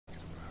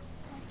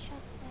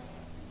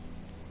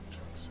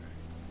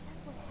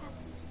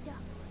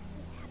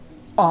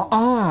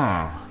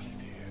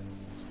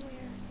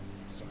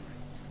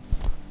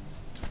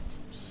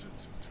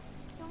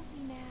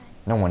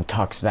No one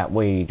talks that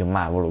way to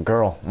my little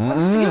girl.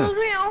 Excuse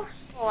me, I'll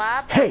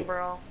slap him,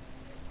 bro.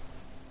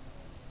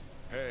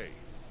 Hey,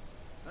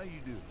 how you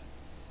doing?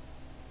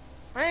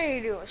 How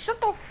you doing? Shut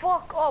the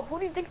fuck up. Who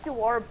do you think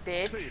you are,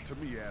 bitch? Say it to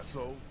me,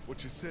 asshole.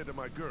 What you said to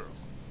my girl.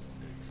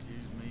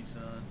 Excuse me,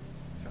 son.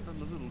 Tell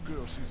the little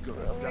girl she's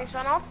gonna die.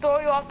 Son, I'll throw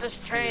you off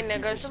this train,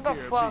 nigga. Shut the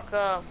fuck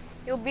up.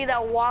 You'll be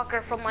that walker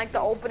from like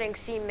the opening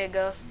scene,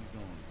 nigga.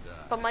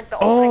 From like the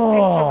opening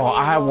picture. Oh,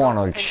 I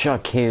wanna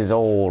chuck his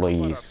old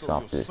ass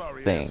off this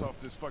thing.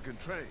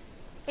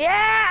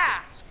 Yeah!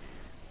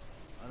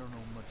 I don't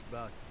know much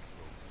about you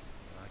folks,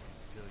 but I can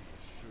tell you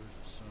as sure as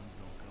the sun's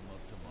gonna come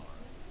up tomorrow.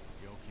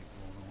 Y'all keep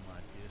going on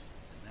like this,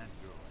 and that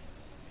girl ain't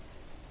gonna make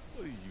it.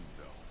 What do you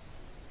know?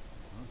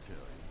 I'll tell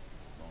you,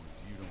 as long as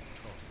you don't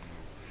toss me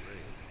over the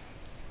rail.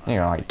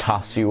 You know, I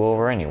toss you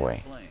over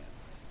anyway.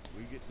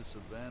 We get to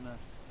Savannah,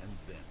 and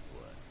then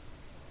what?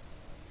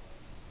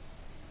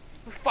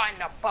 We find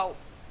a boat.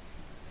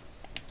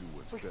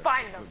 We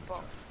find a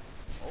boat.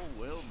 Oh,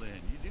 well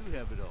then, you do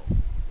have it all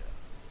figured out.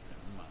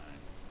 Never mind.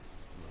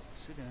 Look,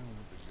 sit down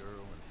with the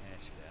girl and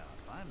hash it out.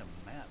 Find a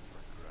map,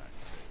 for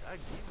Christ's sake. I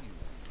give you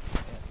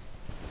one.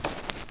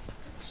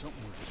 If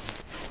something were to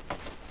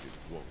happen, it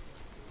won't.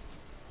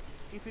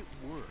 If it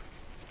were,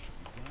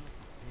 you gotta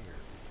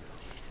prepare the girl.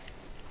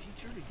 Teach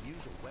her to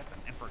use a weapon,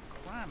 and for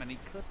crime, and he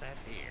cut that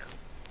hair.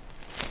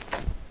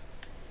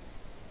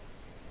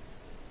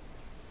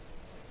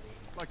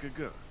 Like a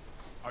gun.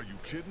 Are you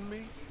kidding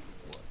me?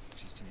 What?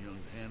 She's too young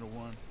to handle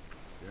one?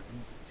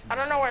 I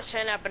don't know where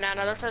Shane at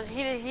banana. That says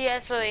he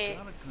actually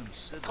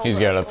He's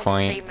got a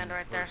point. Statement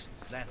right there.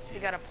 He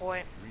got a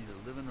point.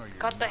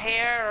 Cut the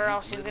hair, or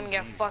else he's gonna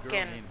get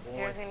fucking.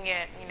 He's gonna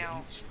get, you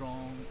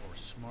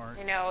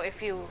know,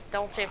 if you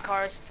don't save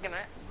cars, it's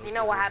gonna. You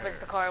know what happens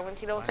to car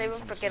once you don't save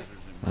him? Freaking.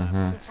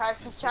 He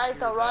tries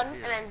to run,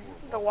 and then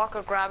the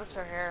walker grabs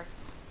her hair.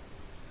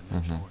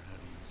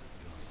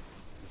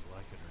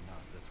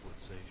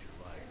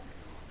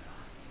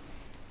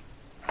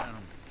 I don't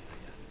think they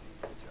had to do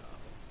a good job.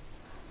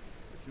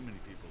 But too many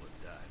people have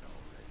died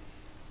already.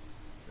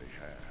 They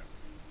have.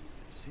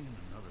 Seeing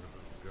another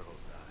little girl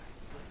die.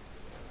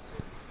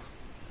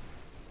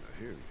 I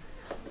hear you.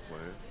 A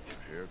plan,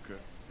 a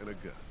haircut, and a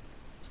gun.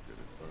 It's good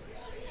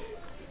advice.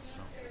 It's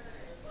something.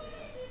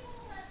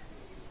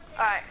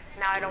 Alright,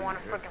 now I don't want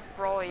to freaking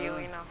throw you,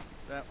 you know.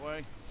 That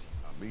way?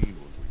 I mean,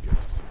 when we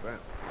get to Savannah.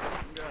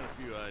 Got a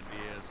few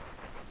ideas.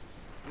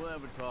 We'll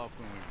have a talk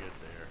when we get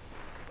there.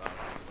 About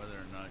whether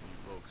or not you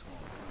folks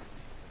want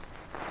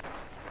company.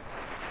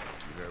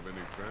 You have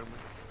any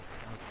family?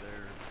 Out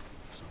there,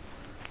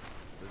 somewhere.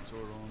 Been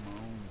sort of on my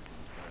own for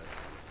the past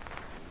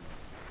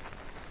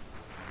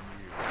 10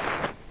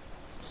 years.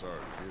 Sorry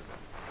to hear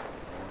that.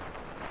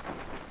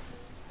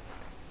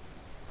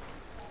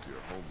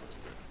 You're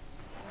homeless then?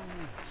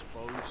 I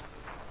suppose.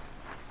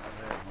 I've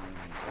had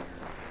homies here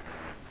and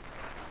there.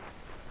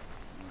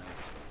 I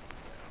just don't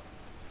work out.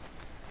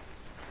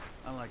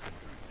 I like to drink.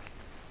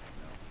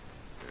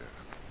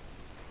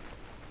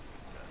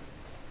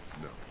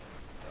 No.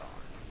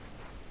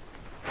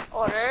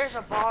 Oh, there's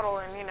a bottle,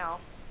 and you know,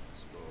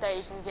 that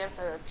you can give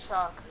to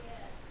Chuck.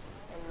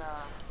 And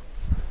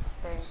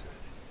thing.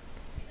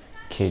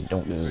 Kid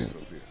don't deserve.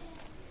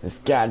 This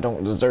guy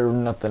don't deserve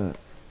nothing.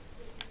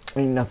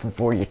 Ain't nothing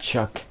for you,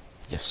 Chuck.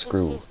 Just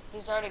screwed.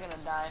 He's already gonna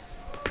die.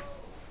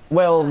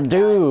 Well,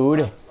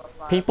 dude,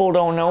 people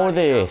don't know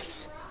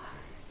this.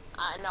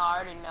 I know, I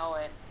already know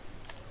it.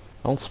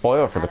 Don't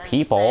spoil it for the I didn't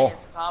people. say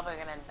it's probably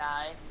gonna die.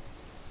 I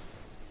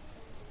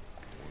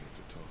wanted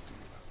to talk to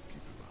you about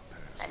keeping my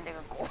past. That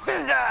nigga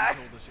gonna die.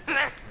 Told us it was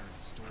a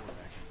parent store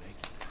back in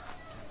Macon.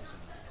 That was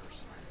enough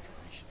personal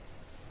information.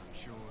 I'm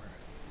sure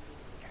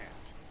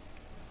Cat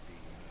would be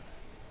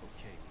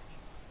okay with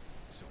you,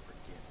 so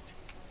forget it.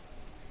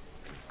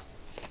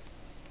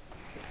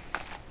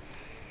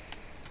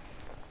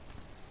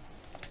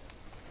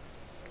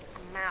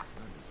 Map.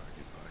 Mind if I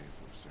get by you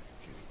for a second,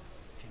 Kitty?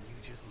 Can you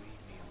just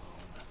leave me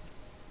alone?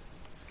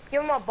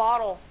 Give him a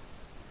bottle.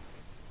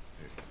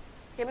 Hey,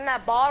 Give him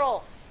that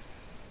bottle.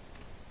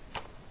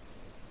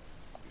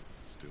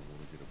 still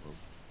want to get a boat?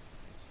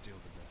 It's still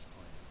the best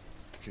plan.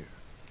 Can't.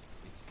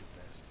 It's the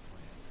best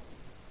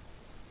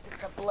plan.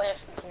 It's a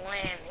blast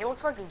plan. He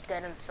looks like he's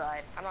dead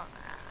inside. I don't.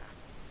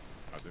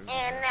 Are there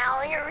And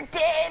now you're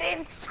dead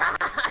inside.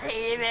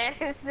 And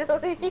it's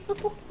still you.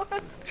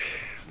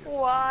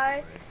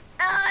 Why?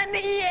 On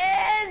the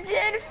edge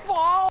and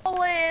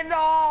falling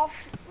off.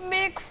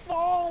 Mick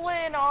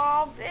falling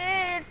off.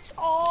 It's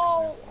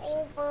all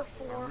over I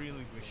for.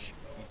 really wish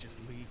you'd just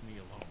leave me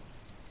alone.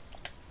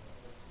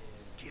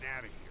 Get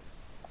out of here.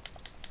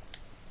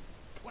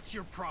 What's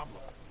your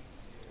problem?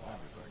 Mind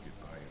if I get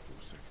by you for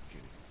a second,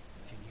 Kitty?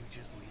 Can you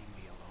just leave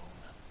me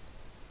alone?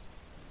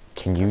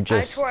 Can you I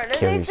just swear, there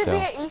kill needs to be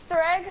yourself? an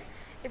Easter egg.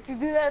 If you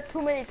do that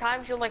too many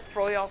times, you'll like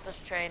throw you off this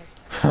train.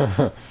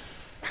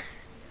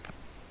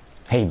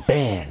 Hey,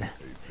 Ben. Hey, Ben.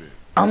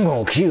 I'm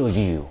gonna kill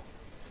you.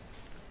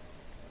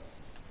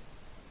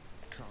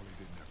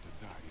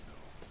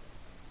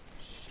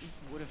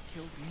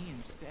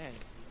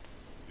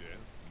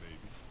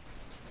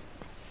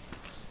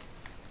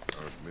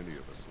 many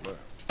of us left.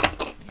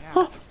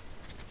 Yeah.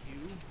 You,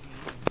 me,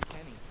 and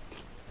Kenny.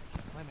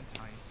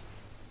 Clementine.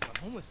 The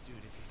homeless dude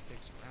if he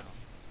sticks around.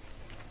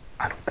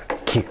 I'm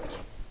gonna kill you.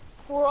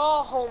 We're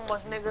all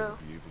homeless, nigga.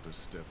 Be able to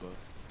step up.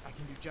 I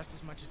can do just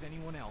as much as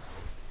anyone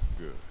else.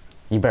 Good.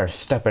 You better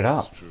step it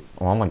up,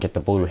 or I'm gonna get the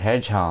blue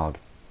hedgehog.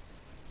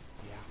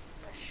 Yeah.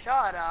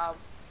 Shut up.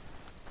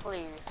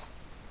 Please.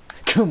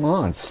 Come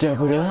on, step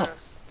it up.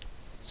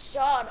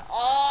 Shut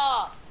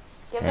up.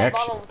 Give that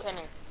Actually- bottle to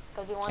Kenny.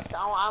 Because he wants to,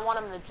 I want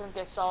him to drink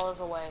his sorrows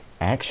away.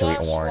 Actually,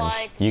 Just Orange,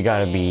 like you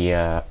gotta me. be,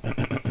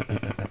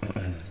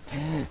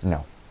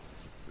 no.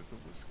 It's a fifth of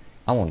whiskey.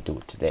 I won't do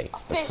it today, A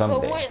but fifth of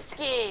someday.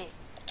 whiskey.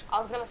 I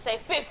was gonna say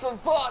fifth of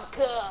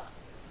vodka.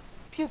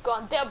 Puke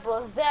on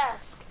Deborah's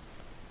desk.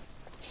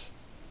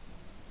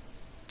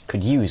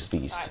 Could use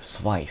these Alright. to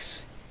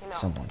slice You know.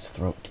 someone's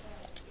throat.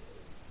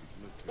 He's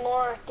lived here.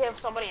 Or give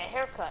somebody a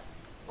haircut.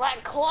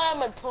 Like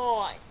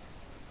Clementine.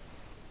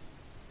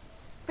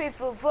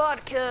 Fifth of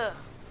vodka.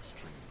 This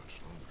train much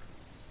longer.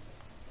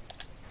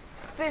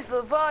 Fifth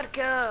of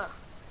vodka.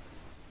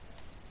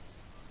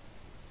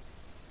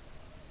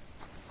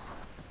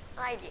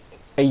 I did.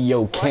 Hey,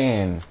 yo,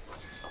 Ken.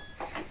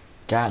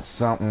 Got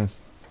something.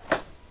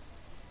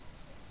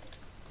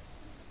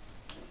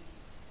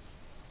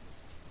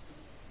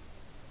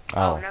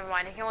 Oh, Oh, never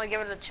mind. You can only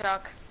give it to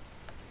Chuck.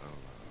 I'll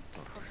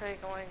talk to So you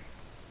can only,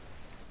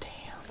 damn,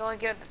 you can only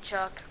give it to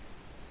Chuck.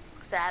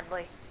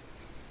 Sadly.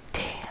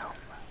 damn.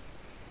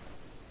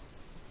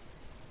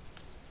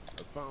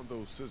 I found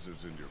those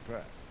scissors in your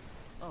pack.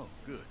 Oh,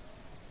 good.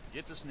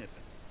 Get to snipping.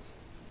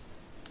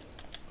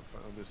 I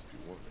found this if you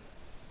want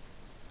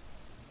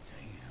it.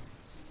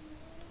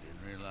 Damn.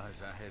 Didn't realize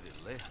I had it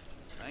left.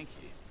 Thank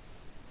you.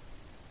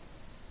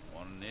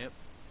 Want a nip?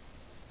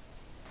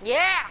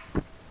 Yeah!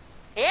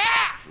 Yeah!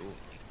 Sure.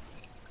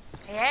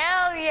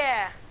 Hell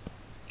yeah!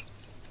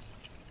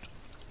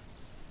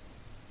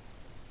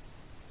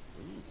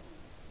 Ooh,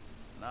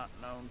 Not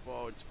known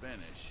for its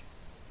finish.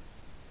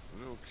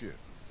 no kid.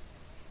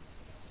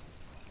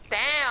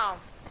 Damn!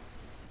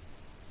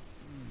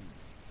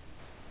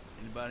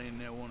 Anybody in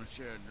there want to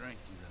share a drink?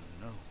 You let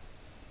them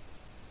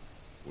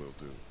know. Will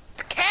do.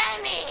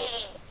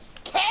 Kenny!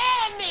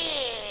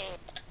 Kenny!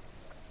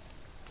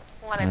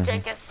 Wanna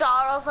drink his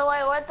sorrows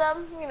away with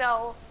them? You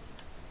know,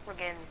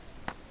 friggin'.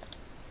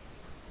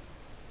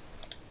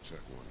 Chuck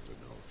wanted to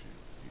know if you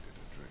needed a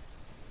drink.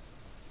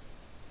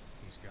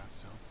 He's got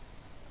some.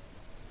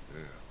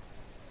 Yeah.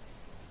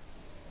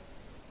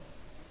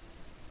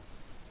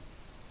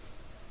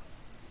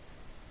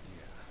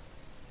 Yeah.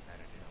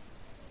 That'd help.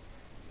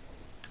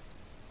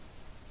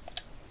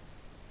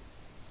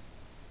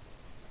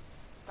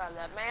 Grab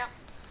that map.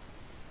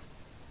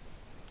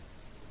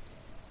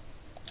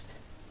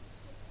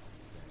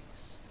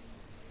 Thanks.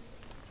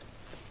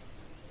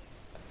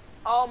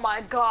 Oh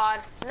my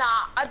god.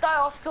 Nah, I thought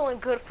I was feeling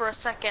good for a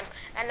second,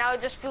 and now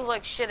it just feels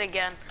like shit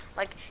again.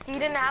 Like, he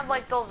didn't have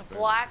like those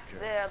black,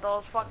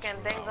 those fucking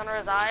things under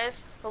his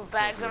eyes, those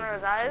bags under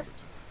his eyes.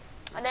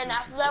 And then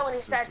after that, when he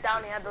sat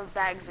down, he had those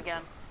bags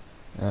again.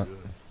 Yeah.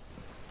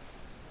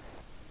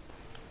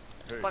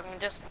 Hey, Fucking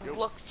just yo.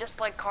 looks just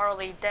like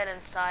Carly, dead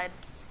inside.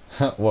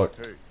 What?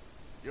 hey,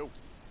 yo.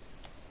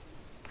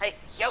 Hey,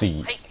 yo,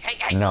 See.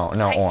 hey. No, hey,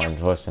 yo,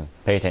 Orange, listen.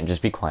 Pay attention,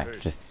 just be quiet.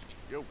 Hey. Just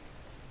Yo.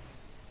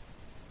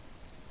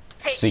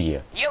 hey, see ya.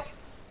 Yo,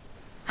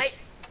 hey,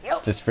 yo.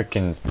 Just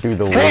freaking do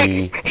the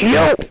wee.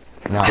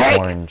 Not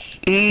Orange.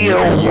 You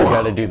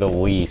gotta do the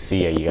wee,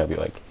 see ya. You gotta be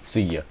like,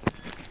 see ya.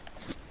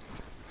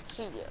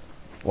 See ya.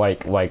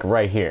 Like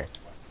right here.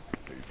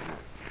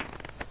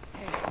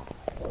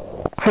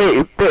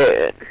 Hey,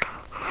 Ben.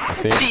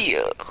 See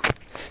ya?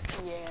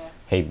 Yeah.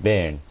 Hey,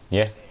 Ben.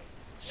 Yeah?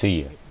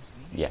 See ya.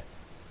 Yeah.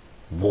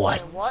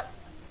 What? Wait, what?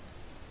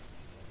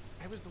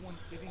 I was the one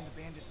giving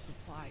the bandits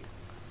supplies.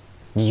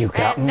 You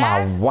got And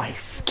my that-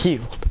 wife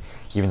killed.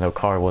 Even though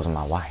Carl wasn't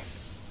my wife.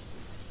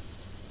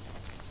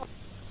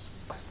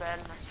 Ben,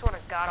 I swear to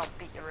God, I'll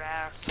beat your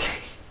ass.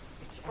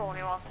 Throwing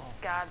you off this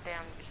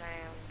goddamn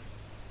jam.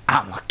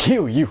 I'ma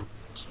kill you.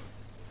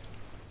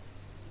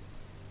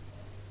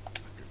 I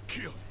could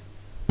kill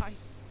you.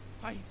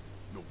 I...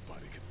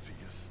 Nobody can see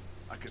us.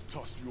 I could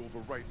toss you over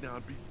right now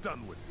and be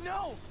done with it.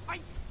 No!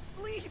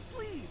 Leave,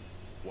 please!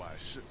 Why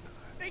shouldn't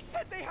I? They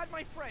said they had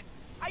my friend.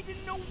 I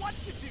didn't know what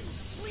to do.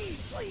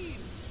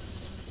 Please!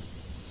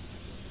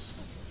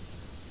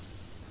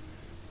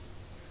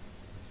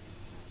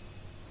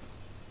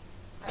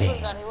 I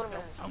think that he would have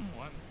been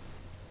Someone.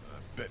 I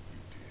bet you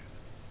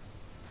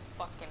did.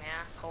 fucking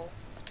asshole.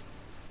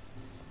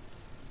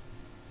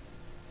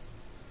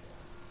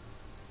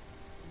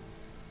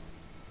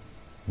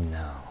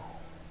 No.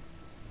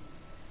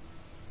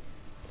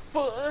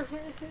 I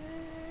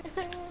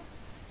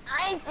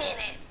did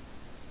it!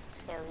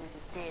 Hell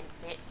you did,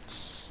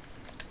 bitch.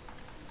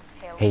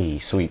 Hell Hey,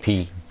 Sweet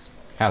Pea.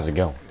 How's it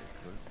going? Hey,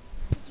 Clint.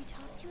 Did you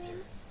talk to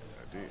him?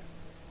 I did.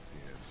 He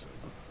had some,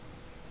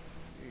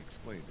 he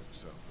explained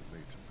himself and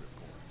made some good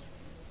points.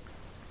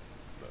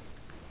 Look,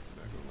 we're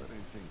not gonna let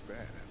anything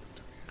bad happen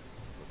to you,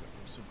 but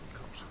there are some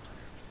precautions we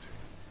have to take.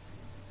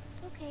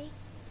 Okay,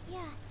 yeah,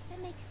 that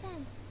makes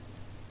sense.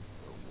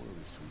 Don't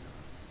worry,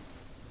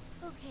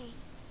 sweetheart. Okay,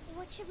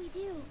 what should we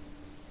do?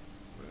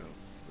 Well,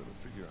 better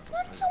figure out a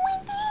What plan should we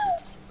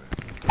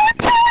before we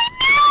get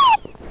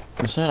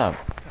to Savannah. Shut up.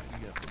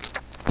 Tidy up a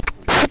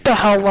little. Shut the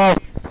hell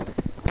up,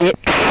 bitch.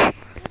 I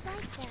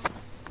like that.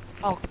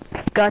 Oh,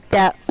 got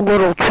that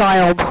little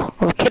child.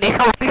 I'm kidding,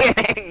 I'm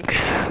kidding.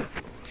 I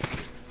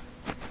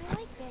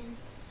like Ben.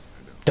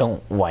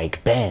 Don't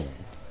like Ben.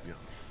 Young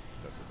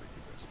doesn't make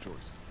the best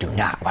choices. Do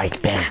not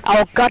like Ben.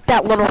 I'll gut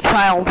that little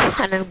child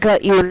and then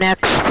gut you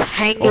next.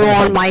 Hang you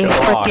Oh on my my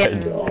God.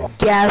 freaking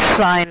gas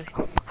sign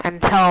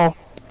and tell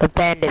the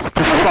bandits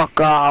to fuck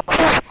off.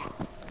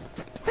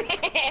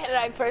 And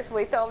I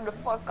personally tell them to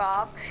fuck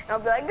off. And I'll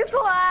be like, this is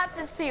what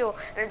happens to you.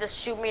 And they just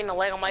shoot me in the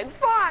leg. I'm like,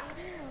 fuck!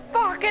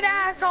 Fucking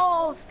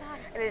assholes!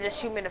 And they just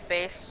shoot me in the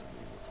face.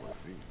 With one of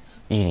these,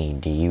 You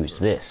need to use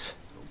this.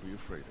 don't be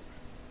afraid of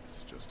it.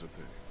 It's just a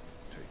thing.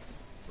 Take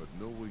it. But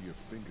know where your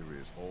finger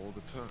is all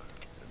the time.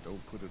 And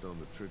don't put it on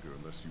the trigger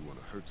unless you want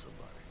to hurt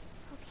somebody.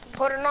 Okay.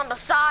 Put it on the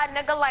side,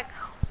 nigga, like,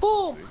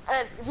 boom!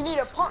 And if you need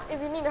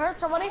to hurt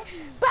somebody,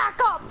 back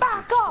up,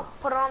 back up!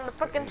 Put it on the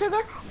freaking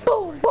trigger,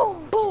 boom,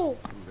 boom, boom!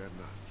 Do that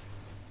now.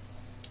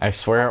 I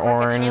swear, Freaking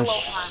Orange, Halo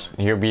time.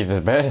 you'll be the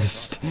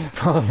best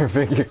father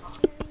figure. Is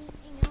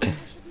there anything else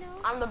I should know?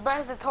 I'm the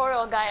best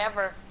tutorial guy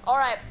ever.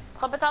 Alright,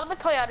 let me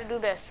tell you how to do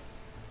this.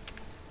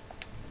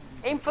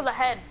 Aim for the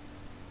head,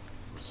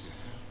 But you have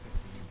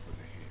to aim for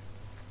the head.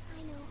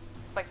 I know.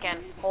 if I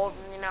can. Hold,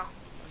 you know.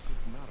 Unless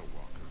it's not a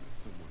walker and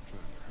it's someone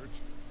trying to hurt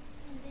you.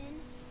 And then,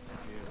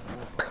 Head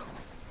or body.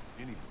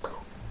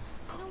 Anyone.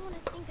 I don't want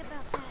to think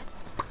about that.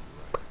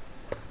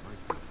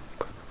 Might be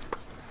a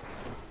first time.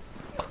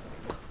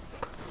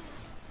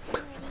 I'm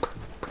ready.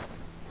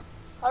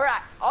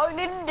 Alright, all you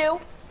need to do,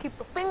 keep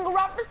your finger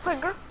off the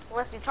trigger,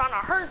 unless you're trying to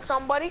hurt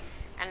somebody.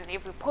 And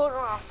if you put it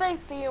on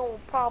safety, it will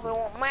probably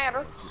won't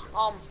matter.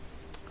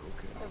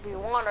 If you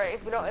want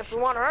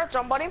to hurt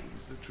somebody,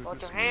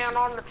 put your hand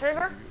on the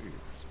trigger.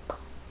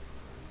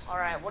 All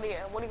right, what do you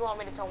want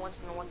me to tell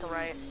Winston and what to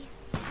write?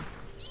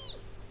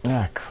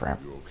 Ah,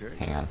 crap. You okay?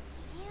 Hang on.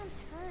 My hands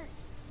hurt.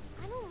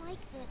 I don't like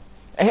this.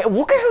 Hey,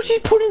 look at how she's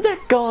putting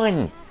that gun! I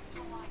have to.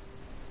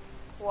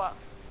 What?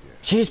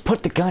 She just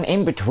put the gun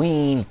in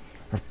between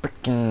her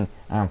freaking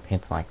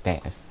armpits like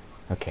that.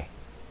 Okay.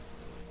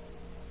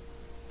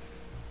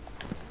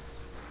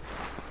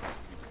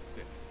 Keep it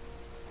steady.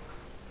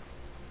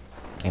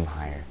 Aim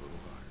higher. A little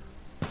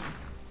higher.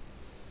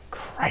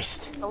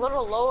 Christ. A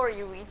little lower,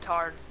 you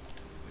retard.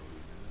 Steady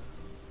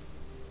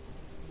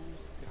now.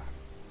 Almost got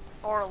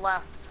it. Or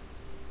left.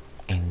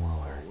 Aim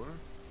lower.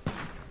 Lower.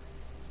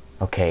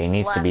 Okay, it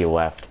needs to be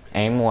left.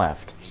 Aim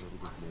left. A little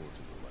bit more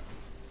to the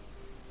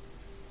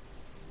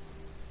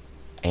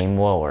left. Aim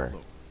lower.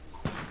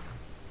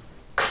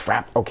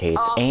 Crap. Okay,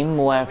 it's aim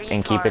left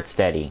and keep it retard.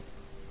 steady.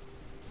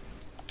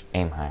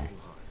 Aim higher. A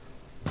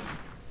little higher.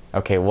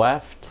 Okay,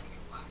 left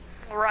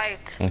Right.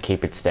 and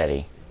keep it steady.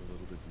 A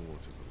little bit more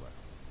to the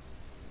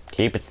left.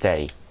 Keep it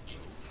steady.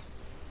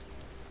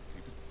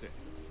 Keep it steady.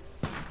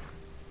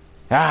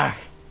 Ah!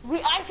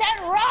 I said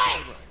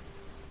right!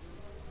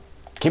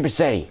 Keep it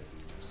steady.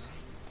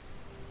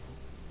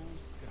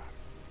 Almost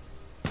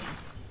got it.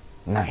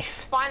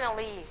 Nice.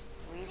 Finally,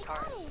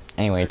 retard.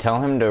 Anyway, tell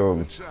him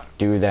to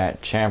do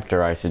that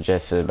chapter I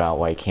suggested about,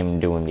 like, him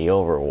doing the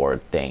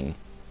overlord thing.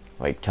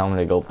 Like, tell him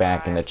to go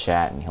back in the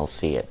chat and he'll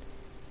see it.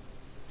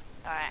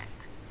 Alright.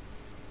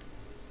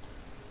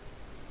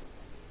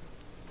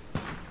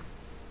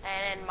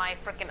 And then my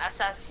freaking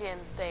assassin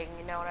thing,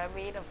 you know what I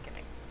mean? I'm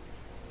kidding.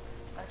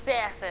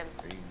 Assassin.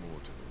 Aim more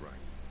to the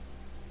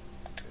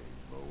right.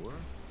 Aim lower.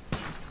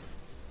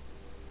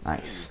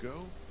 Nice. There you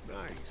go.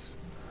 Nice.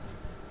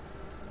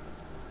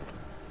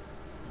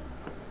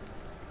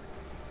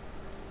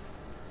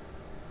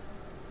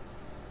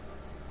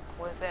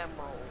 With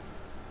emerald.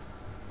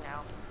 No.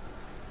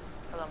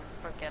 Cause I'm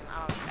freaking,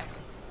 I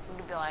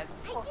would be like,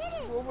 fuck, did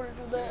it! you want me to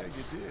do Yeah, that?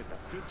 you did.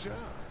 Good job.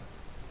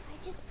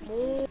 I just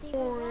pretended they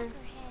were walker heads.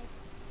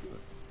 Good.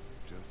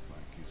 Just like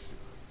you should.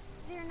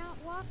 They're not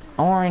walkers.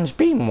 Orange,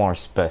 be more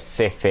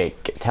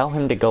specific. Tell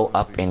him to go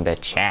up in the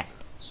chat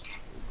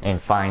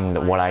and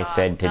find what I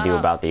said to do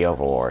about the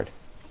overlord.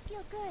 I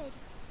feel good.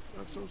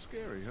 Not so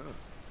scary, huh?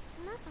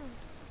 Nuh-uh.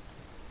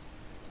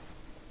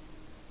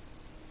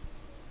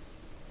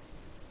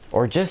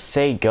 Or just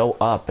say go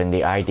up and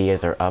the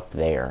ideas are up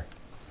there.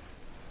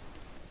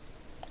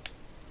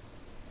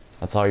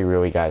 That's all you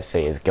really guys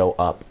say is go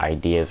up,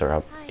 ideas are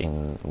up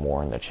in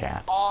more in the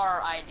chat.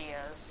 Our ideas.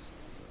 So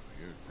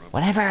you're probably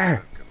Whatever!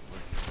 not gonna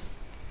like this.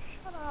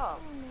 Shut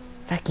up.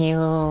 Fuck you.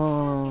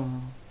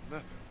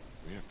 Nothing.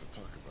 We have to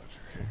talk about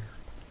your hair.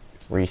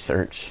 It's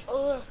Research.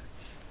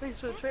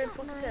 Research very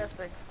fucking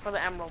testing for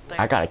the emerald thing.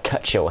 I gotta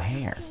cut your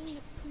hair. Saying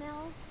it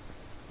smells?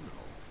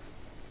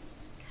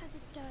 Because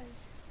it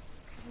does.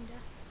 Kinda.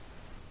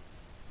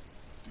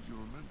 Do you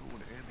remember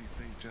when Andy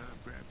St. John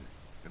grabbed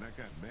it and I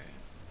got mad?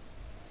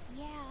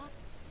 Yeah.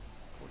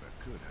 Well, that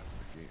could happen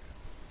again.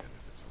 And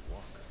if it's a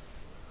walker,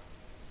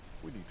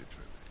 we need to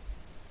trim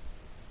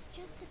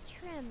it. Just a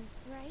trim. him,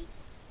 right?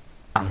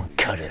 I'm gonna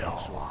cut it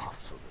all off.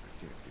 So that it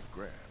can't get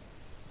grabbed.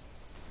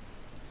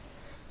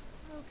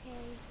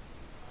 Okay.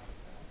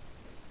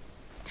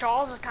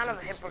 Charles is kind of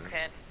a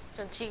hypocrite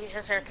since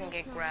his hair can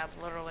get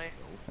grabbed, literally.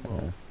 Don't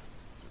blow.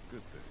 It's a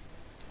good thing.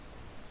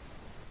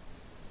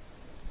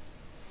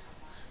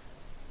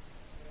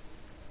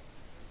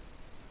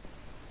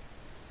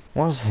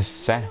 What was his Do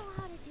you set? know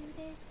how to do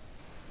this?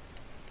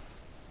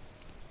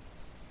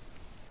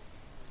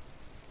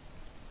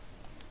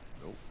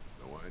 Nope,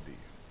 no idea.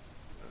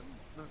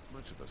 I'm not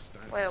much of a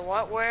stylist. Wait,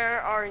 what?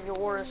 Where are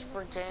yours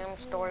for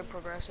James' story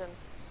progression?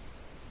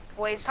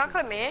 Wait, he's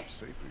talking to me?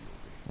 Safer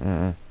you'll be.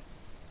 Mm.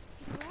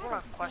 I'm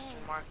gonna question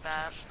mark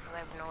that, 'cause I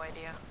have no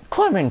idea.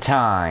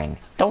 Clementine,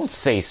 don't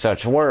say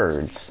such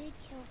words. Did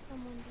kill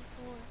someone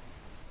before.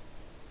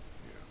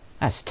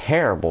 That's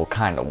terrible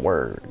kind of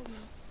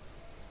words.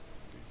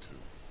 Me too.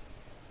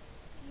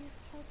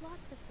 You've killed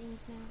lots of things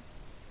now.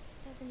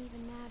 Doesn't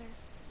even matter.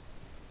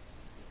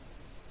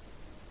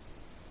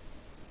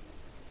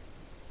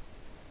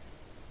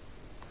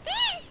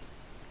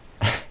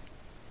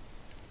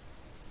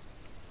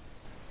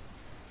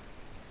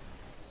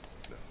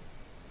 No,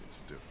 it's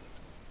different.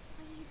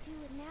 Why do you do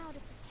it now to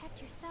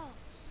protect yourself?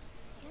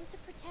 And to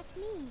protect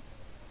me?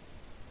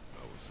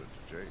 I was sent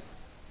to jail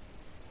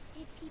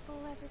Did people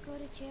ever go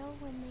to jail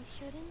when they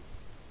shouldn't?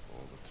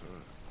 all the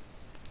time.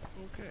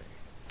 Okay,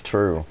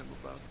 True. I'm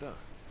about done.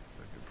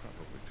 I can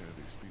probably tear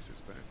these pieces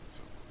back with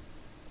something.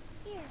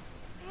 Here,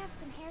 I have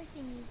some hair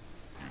thingies.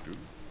 You do?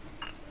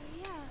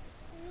 Yeah,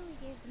 Lily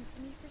gave them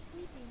to me for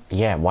sleeping.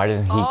 Yeah, why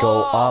doesn't he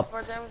go up?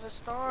 For James'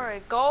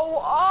 story. Go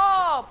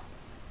up!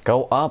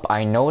 Go up.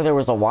 I know there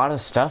was a lot of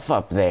stuff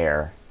up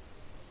there.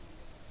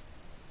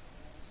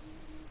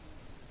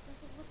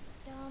 Does it look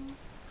dumb?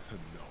 No,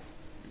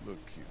 you look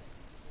cute.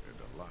 And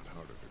a lot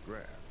harder to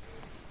grab.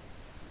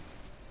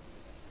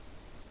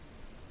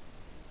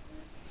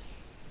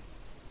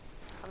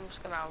 I'm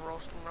just gonna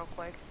roast him real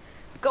quick.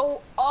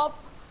 Go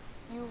up,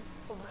 you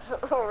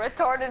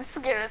retarded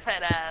scares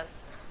head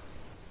ass.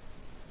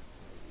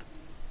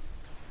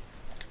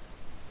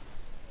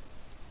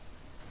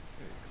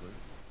 Hey, Clint,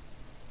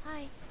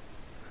 Hi,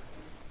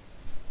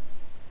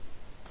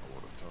 I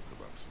want to talk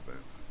about Savannah.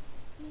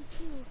 me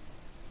too.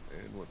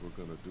 And what we're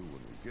gonna do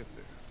when we get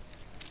there.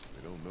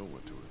 We don't know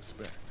what to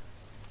expect.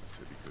 The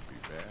city could be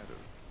bad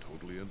or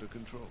totally under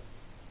control.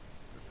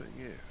 The thing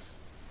is,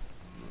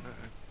 you and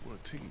I, we're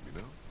a team, you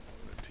know?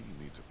 And a team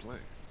needs a plan.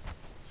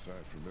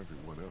 Aside from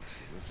everyone else,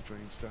 when this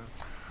train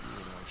stops, you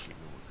and I should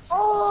know exactly.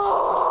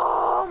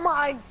 Oh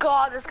my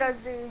god, this guy's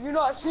saying, you're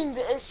not seeing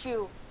the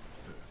issue.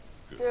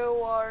 Good. There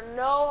were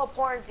no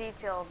important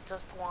details,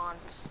 just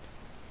wands.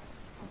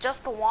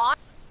 Just the wand?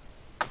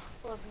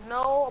 With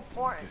no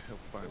important, To help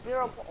find the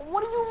zero, book.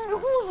 what are you,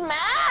 who's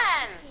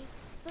man? Okay,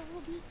 but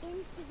we'll be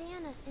in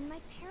Savannah, and my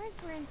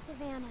parents were in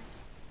Savannah.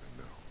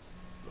 No,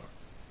 look,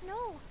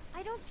 No,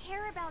 I don't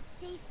care about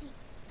safety.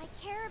 I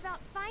care about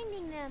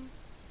finding them.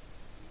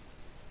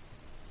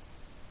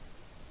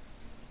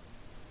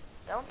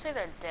 Don't say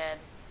they're dead.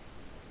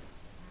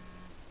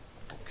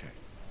 okay,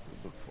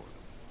 we'll look for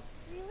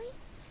them. Really?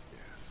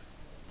 Yes,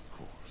 of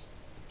course.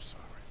 I'm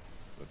sorry.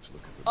 Let's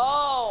look at the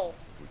Oh!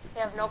 If we can They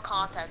have figure no out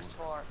where they context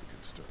were, for it. we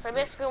can start So he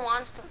there. basically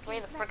wants to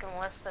read the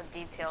freaking list of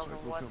details Looks like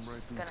of we'll come what's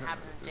right through gonna town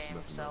happen if to there's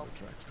James, nothing on so the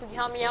tracks to could you hold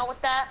help us me up. out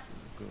with that?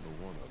 We're gonna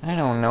wanna I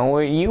don't know.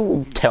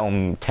 You tell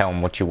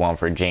him what you want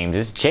for James.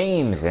 It's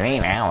James. It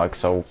ain't Alex.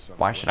 So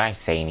why should I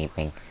say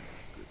anything?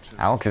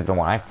 Alex is the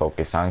one I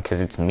focus on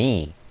because it's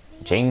me.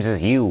 They James always is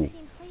go to you. the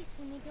same place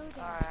when they go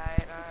there.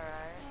 Alright,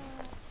 alright.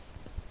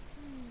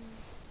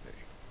 Hey,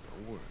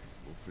 don't worry.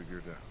 We'll figure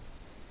it out.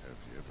 Have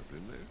you ever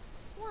been there?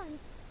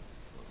 Once.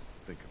 Well,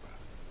 think about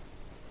it.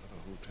 A lot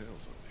of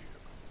hotels on here.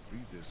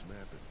 Read this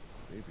map and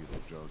maybe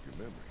it'll jog your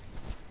memory.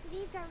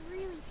 They've got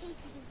really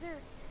tasty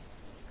desserts.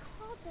 It's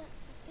called the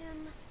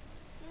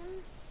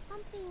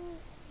something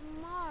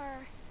Mar.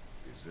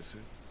 Is this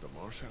it? The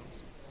Marsh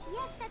House?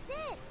 Yes, that's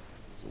it.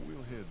 So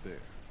we'll head there.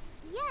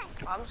 Yes.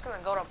 I'm just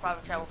gonna go to a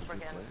private chat with Good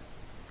freaking, plan.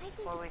 I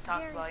think where we it's talk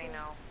very about, good. you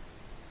know,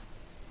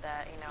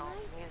 that, you know,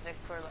 Can I music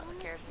for tell the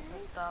my characters and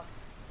parents? stuff.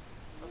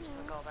 You I'm just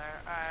gonna know. go there.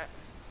 Alright.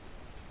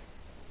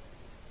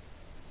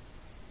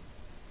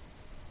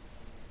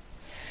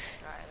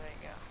 Alright, there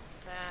you go.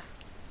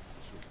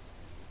 Sure.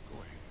 Go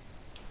ahead.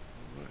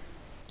 All right.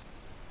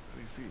 How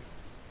do you feel?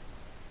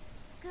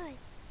 Good.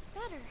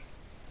 Better.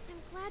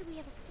 I'm glad we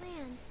have a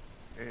plan.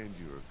 And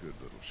you're a good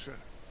little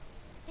shot.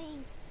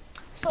 Thanks.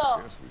 So,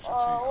 Guess we should see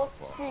how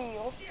let's far. see.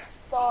 Let's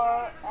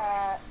start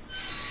at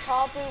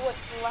probably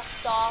what's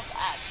left off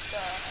at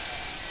the.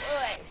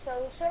 Wait,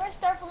 so should I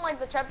start from like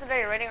the chapter that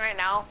you're reading right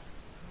now?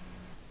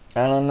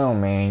 I don't know,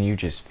 man. You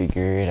just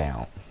figure it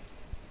out.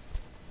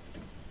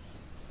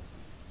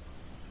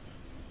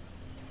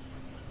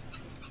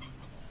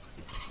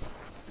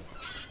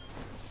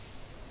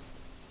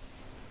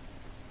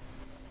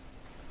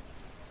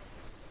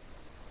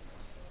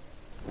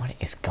 What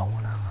is going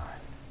on?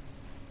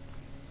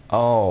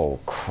 Oh,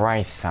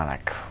 Christ on a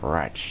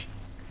crutch.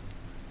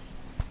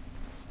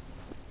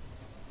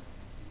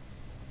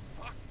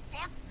 Fuck.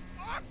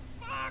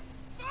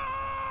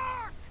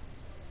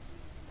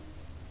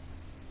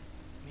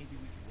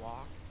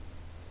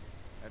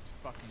 That's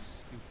fucking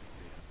stupid,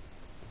 man.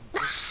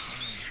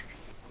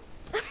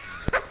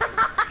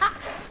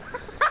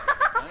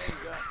 I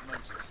ain't got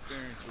much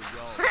experience with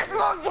y'all.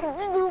 Fucking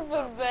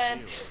stupid, Ben.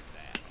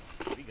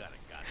 We got a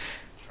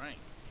goddamn train.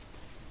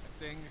 That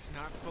thing's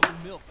not full of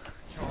milk,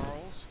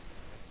 Charles.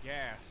 That's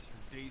gas or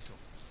diesel.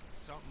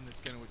 Something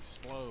that's gonna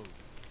explode.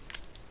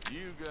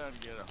 You gotta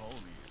get a hold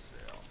of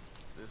yourself.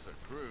 This a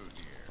crew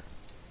here.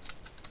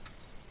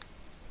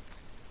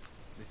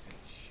 This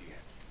ain't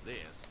shit.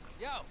 This.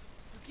 Yo,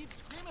 you keep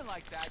screaming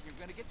like that, you're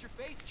gonna get your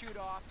face chewed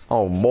off.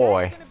 Oh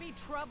boy. It's gonna be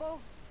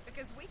trouble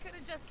because we could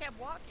have just kept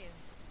walking.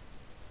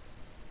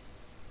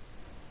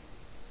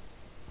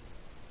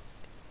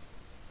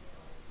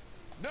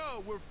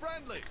 No, we're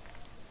friendly.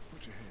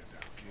 Put your hand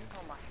down, kid.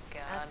 Oh my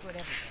god. That's what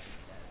everybody says.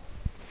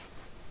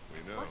 We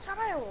know. What's on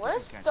my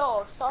list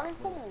though? It's starting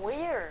from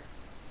weird.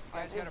 You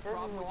guys got a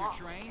problem with your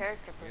train?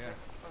 Character Yeah.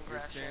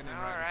 progression. standing right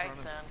in Alright front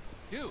of then.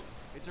 Dude,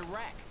 it's a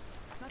wreck.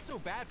 It's not so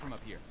bad from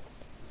up here.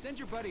 Send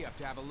your buddy up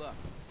to have a look.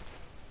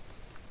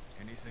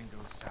 Anything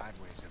goes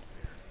sideways up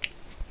there,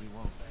 we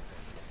won't let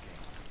them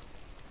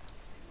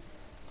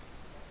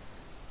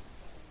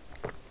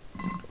escape.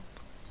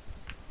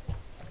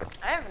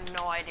 I have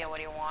no idea what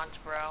he wants,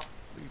 bro.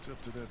 Leads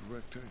up to that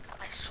rectangle.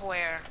 I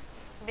swear.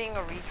 I'm being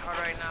a retard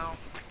right now. I'm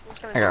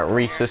just gonna I got do it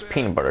Reese's here.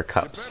 peanut butter You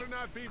cups. better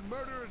not be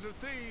murderers or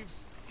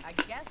thieves. I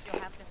guess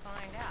you'll have to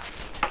find out.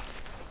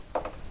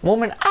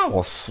 Woman, I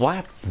will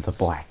slap the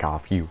black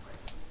off you.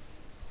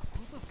 A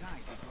group of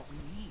guys is what we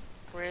need.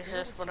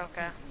 Reese's, but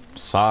okay.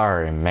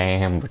 Sorry,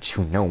 man, but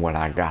you know what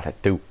I gotta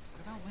do. What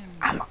about when...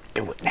 I'ma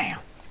do it now.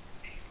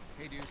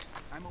 Hey dude,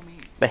 I'm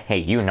Omid. But hey,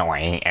 you know I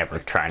ain't ever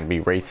trying to be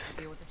racist.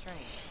 Deal with the train.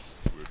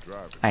 We're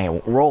driving. I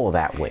don't roll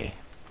that way.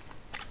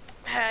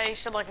 Hey, you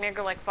should like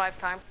nigger like 5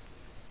 times.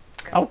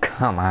 Oh,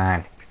 come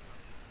on.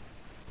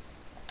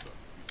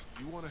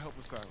 You want to help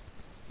us out?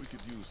 We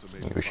could use some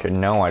aid. You should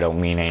know I don't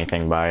mean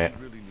anything by it.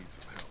 We really need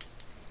some help.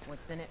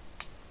 What's in it?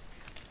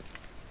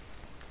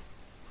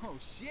 Oh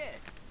shit.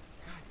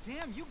 God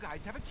damn, you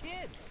guys have a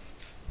kid.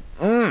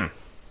 Mmm.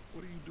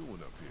 What are you doing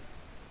up here?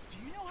 Do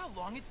you know how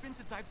long it's been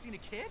since I've seen a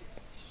kid?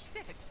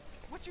 Shit.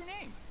 What's your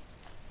name?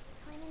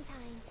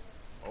 Clementine.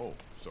 Oh,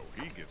 so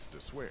he gets to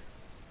swear.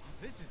 Oh,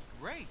 this is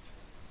great.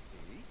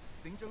 See?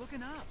 Things are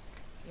looking up.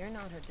 You're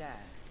not her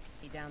dad.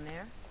 He down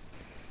there?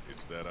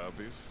 It's that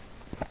obvious?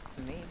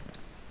 To me.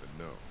 But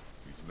no,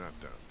 he's not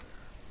down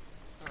there.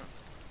 Huh.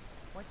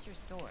 What's your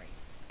story?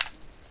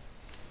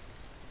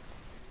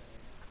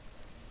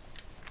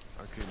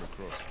 I came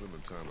across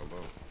Clementine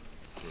alone.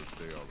 First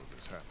day all of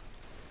this happened.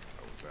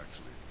 I was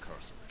actually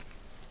incarcerated.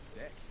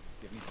 Sick.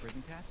 Give me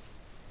prison tats?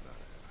 Nah,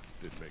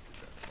 didn't make it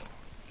that far.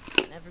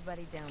 And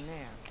everybody down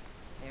there.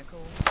 They're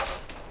cool?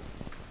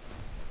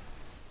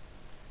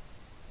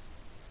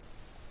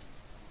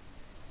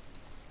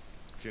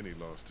 Kenny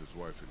lost his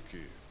wife and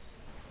kid.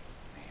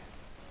 Man,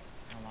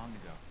 how long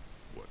ago?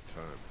 What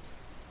time is it?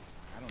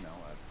 I don't know,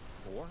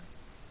 4?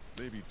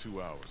 Maybe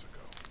 2 hours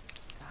ago.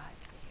 God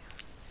damn.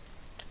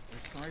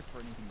 We're sorry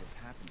for anything that's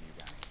happened to you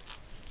guys.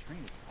 The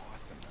train is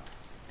awesome, though.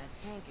 That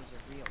tank is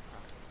your real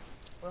problem.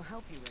 We'll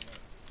help you with it,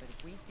 but if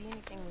we see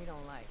anything we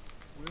don't like,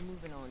 we're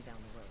moving on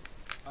down the road.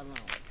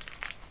 Alone.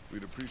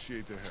 We'd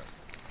appreciate the help.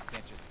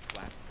 Can't just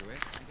blast through it,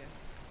 I guess?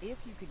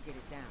 If you could get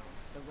it down,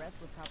 the rest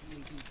would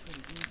probably be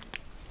pretty easy.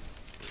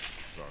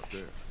 Start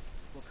there.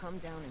 We'll come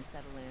down and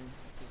settle in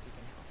and see if we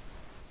can help.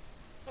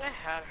 My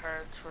head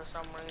hurts for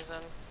some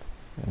reason.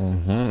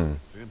 Mm-hmm.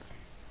 It's empty.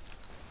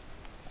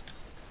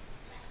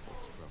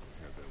 Folks probably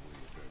had that way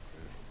back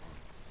then.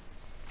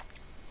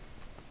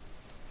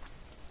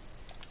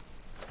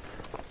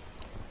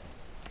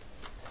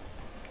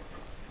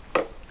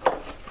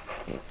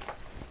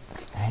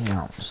 Hang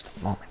on just a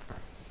moment.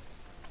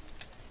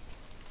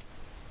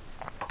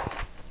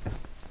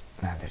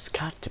 Now there's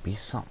got to be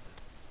something.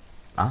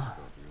 Ah. About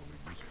the only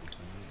useful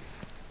thing in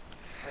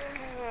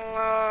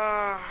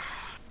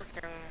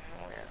Freaking,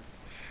 yeah.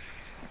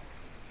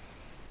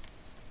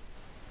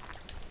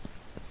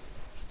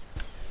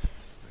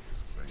 This thing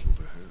is mangled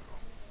to hell.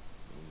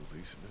 No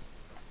releasing it.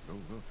 No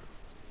nothing.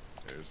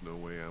 There's no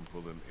way I'm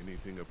pulling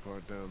anything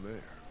apart down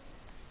there.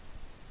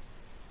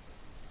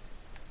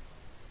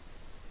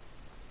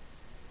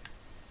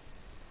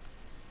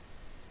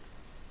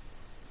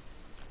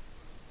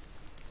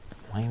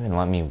 Why even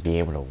let me be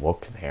able to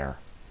look there?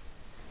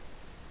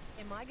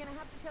 Am I gonna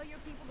have to tell your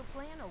people the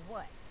plan or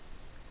what?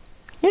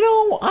 You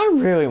know, I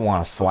really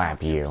want to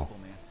slap you. People,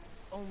 man.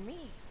 Oh,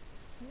 me?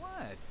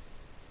 What?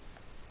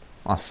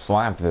 I'll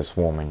slap this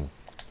woman.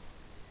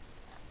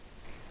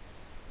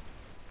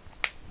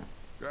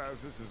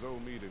 Guys, this is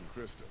Omid and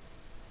Krista.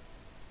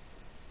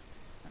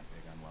 Not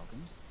big on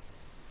welcomes.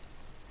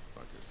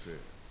 Like I said,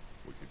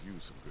 we could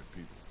use some good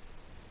people.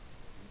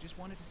 We just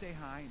wanted to say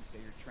hi and say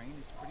your train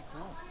is pretty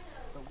cool.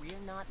 But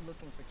we're not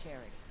looking for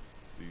charity.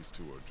 These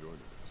two are joining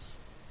us.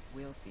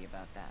 We'll see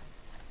about that.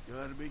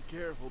 Gotta be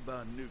careful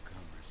about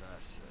newcomers, I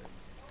say.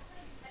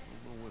 I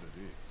don't know what it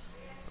is.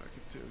 I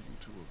can tell you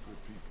two are good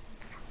people.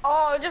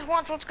 Oh, I just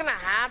wants what's gonna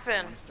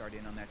happen. Want to start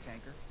in on that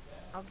tanker?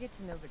 I'll get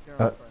to know the girl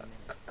for a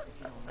minute. if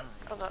you don't mind.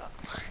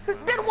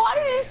 Then why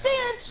did he say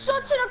it's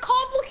such a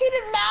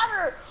complicated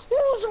matter?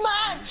 Who's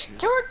mad?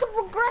 Character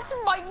progression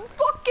by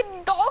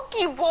fucking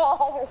donkey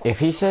ball. If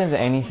he says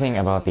anything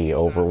about the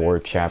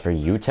Overworld chapter,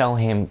 you tell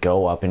him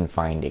go up and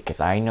find it, because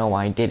I know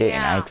I did it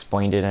and I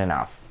explained it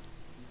enough.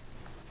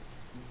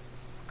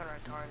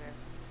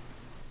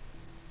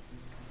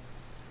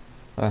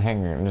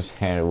 Hang on, just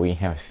had we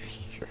have a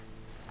seizure.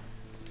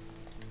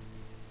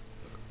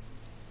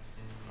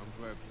 I'm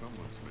glad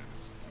someone's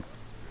managed to keep the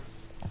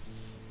spirit.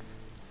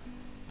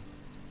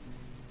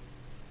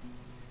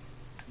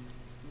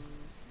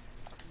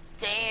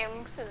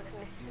 James,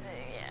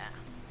 yeah.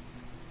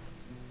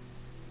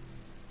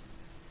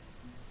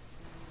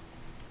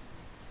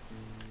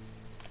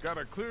 Got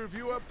a clear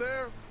view up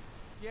there?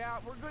 Yeah,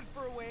 we're good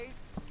for a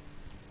ways.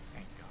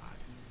 Thank God.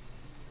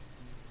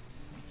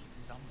 We need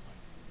someone.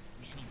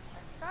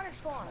 Anyone. Not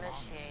as well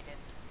initiated.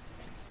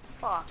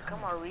 Fuck,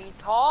 come on,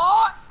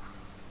 retard!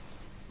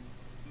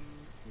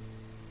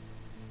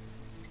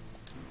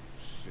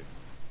 Shit.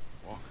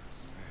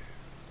 Walkers,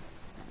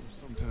 man.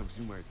 Sometimes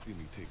you might see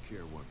me take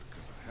care of one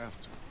because I have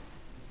to.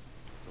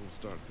 Don't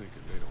start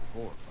thinking they don't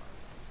horrify me.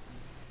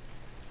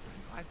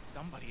 I'm glad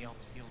somebody else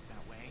feels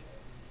that way.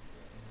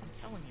 I'm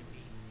telling you,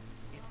 Lee,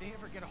 if they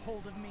ever get a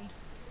hold of me,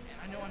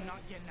 and I know I'm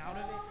not getting out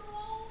of it,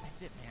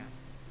 that's it, man.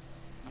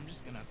 I'm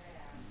just gonna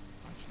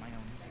punch my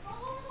own ticket.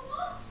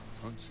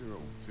 Punch your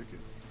own ticket?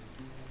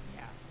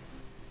 Yeah.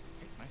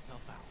 Take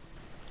myself out.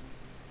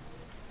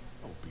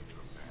 Don't be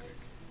dramatic.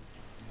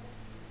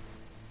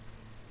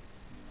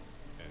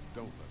 And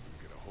don't let them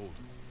get a hold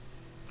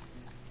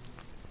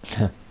of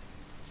you.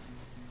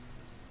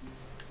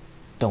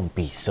 Don't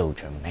be so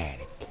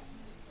dramatic.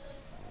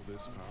 All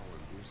this power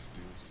and we're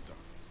still stuck.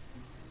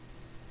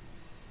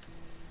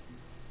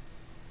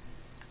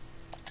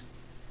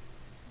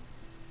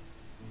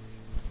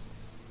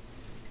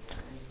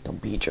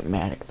 Don't be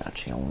dramatic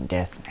about your own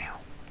death now.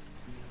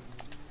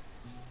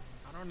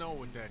 I don't know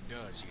what that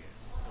does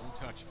yet. Don't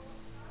touch it.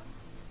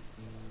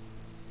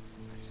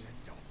 I said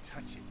don't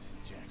touch it,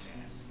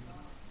 jackass.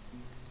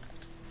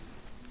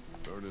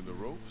 Learning the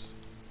ropes?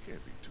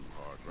 Can't be too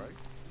hard, right?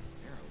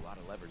 There are a lot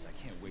of levers I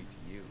can't wait to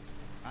use.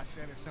 I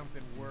said if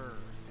something were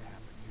to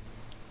happen to me.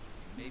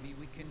 Maybe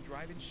we can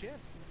drive in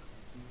shifts.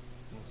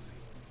 We'll see.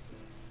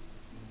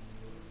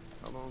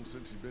 How long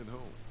since you've been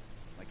home?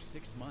 Like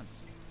 6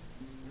 months.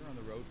 We were on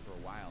the road for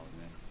a while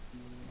and then,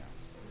 yeah.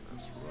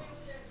 That's rough.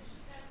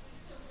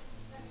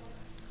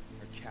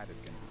 Our cat is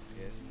gonna be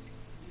pissed.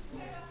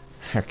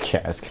 Her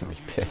cat's gonna be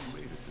You pissed.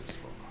 made it this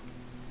far.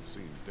 You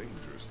seem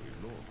dangerously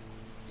normal.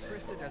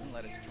 Krista doesn't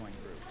let us join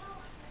groups.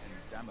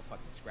 And I'm a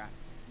fucking scrap.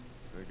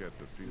 I got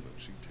the feeling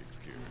she takes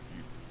care of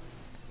you.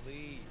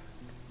 Please.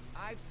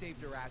 I've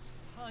saved her ass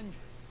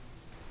hundreds.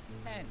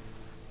 Tens.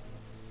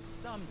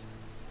 Sometimes.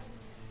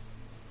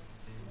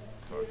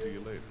 Talk to you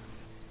later.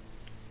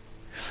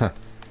 The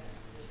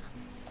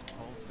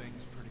whole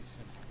thing's pretty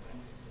simple,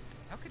 really.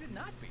 How could it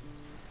not be?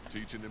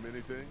 Teaching him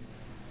anything?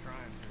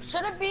 Trying to.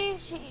 Should it be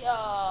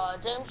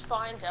James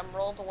finds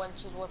Emerald when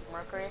she's with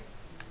Mercury?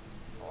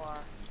 Or...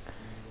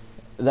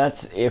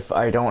 That's if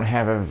I don't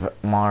have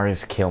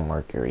Mars kill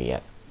Mercury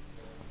yet.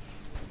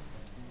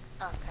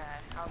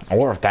 Okay.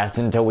 Or if that's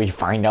until we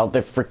find out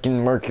that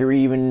freaking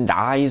Mercury even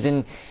dies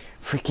in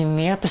freaking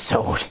the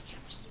episode.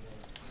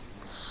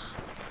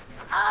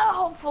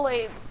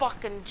 Hopefully,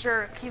 fucking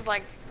jerk. He's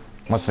like...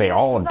 Once they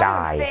all he's not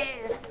die. even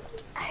phased.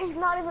 He's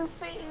not even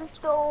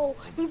phased, though.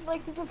 He's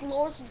like, he just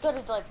lowers his gun.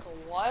 He's like,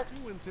 what?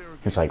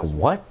 He's like,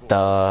 what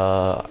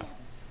the...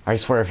 I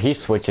swear if he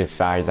switches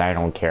sides, I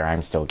don't care.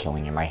 I'm still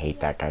killing him. I hate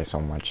that guy so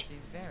much.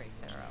 She's very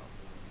thorough.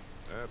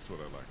 That's what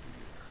I like to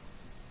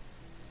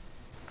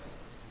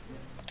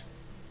hear.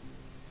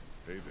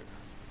 Hey there.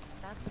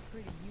 That's a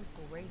pretty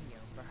useful radio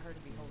for her to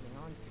be holding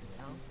on to,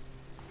 no?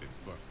 It's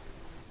busted,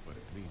 but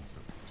it means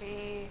something.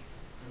 He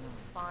I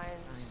finds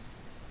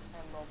understand.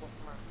 Emerald with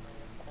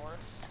Mercury, of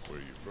course. Where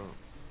are you from?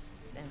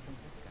 San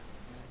Francisco.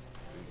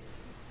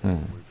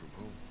 Away from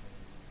home.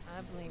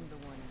 I blame the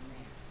one in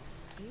there.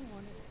 He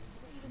wanted a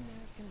great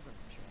American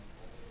road trip.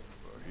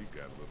 Well, he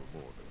got a little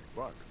more than he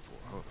bargained for,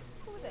 huh?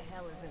 Who the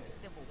hell is into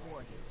Civil War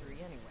history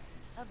anyway,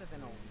 other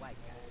than old white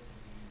guys?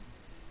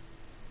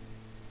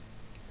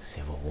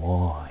 Civil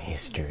War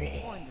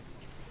history. Wonderful.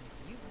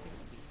 You two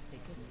be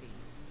thick as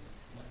thieves.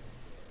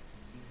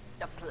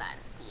 The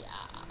Plantia.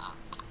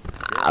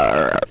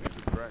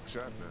 She's a crack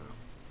shot now.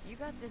 You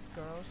got this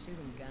girl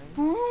shooting guns?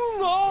 Do you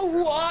know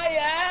who I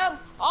am?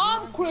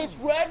 I'm Chris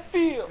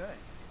Redfield. Good.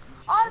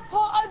 I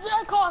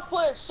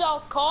cosplay as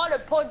South Con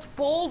and punch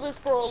boulders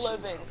for a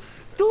living.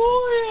 Do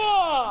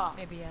ya?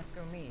 Maybe ask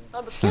her me.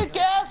 I'm a kick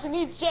ass and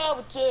eat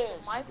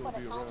sandwiches. Mike, but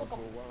it sounds like a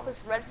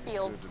Chris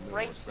Redfield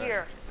right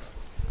here.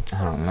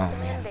 I don't know,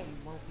 man. You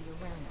won't be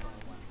around for a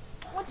while.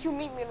 Once you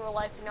meet me in real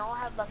life, you know I'll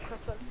have that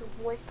Chris Redfield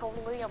voice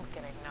totally. I'm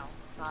kidding, no,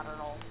 not at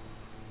all.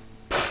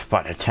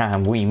 By the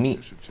time we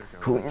meet,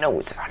 who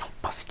knows if I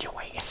don't bust your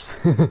ass.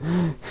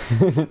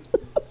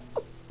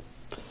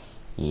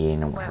 You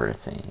ain't never heard a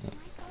thing.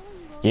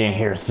 You didn't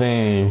hear a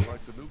thing.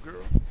 Like the new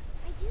girl?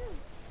 I do.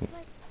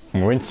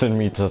 Winston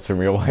meets us in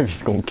real life,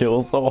 he's gonna kill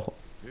us all.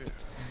 Yeah,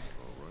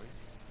 all right.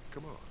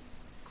 Come on.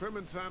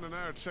 Clementine and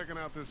I are checking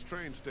out this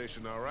train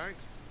station, all right?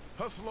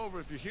 Hustle over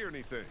if you hear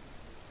anything.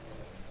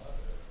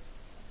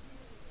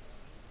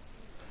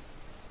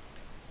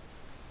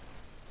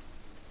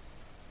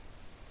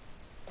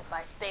 If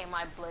I stay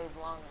my blade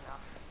long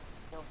enough,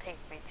 he'll take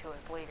me to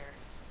his leader.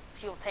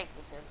 She'll take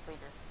me to his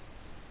leader.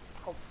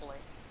 Hopefully.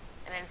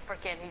 And then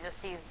frickin' he just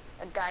sees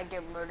a guy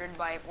get murdered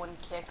by one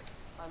kick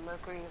by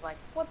Mercury. He's like,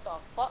 what the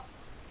fuck?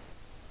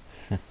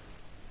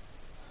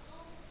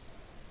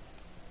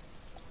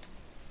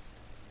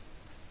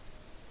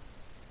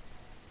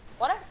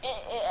 What if,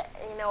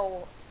 you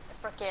know,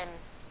 frickin',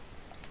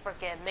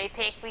 they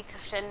take me to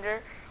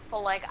Cinder,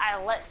 but like,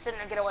 I let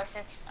Cinder get away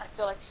since I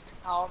feel like she's too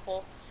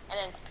powerful, and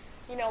then,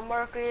 you know,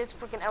 Mercury is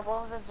frickin'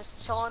 everyone's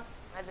just chilling,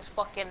 I just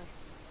fucking,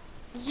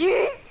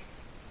 yeet!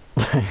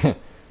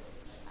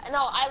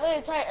 No, I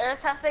literally try to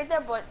assassinate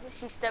them, but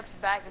she steps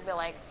back and be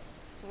like,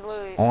 she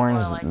literally,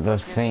 Orange, like, the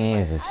thing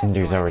is,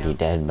 Cinder's already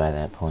dead by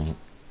that point.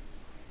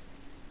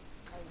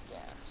 I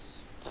guess.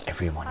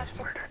 Everyone has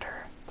murdered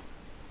her.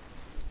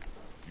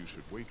 You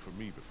should wait for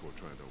me before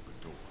trying to open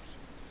doors.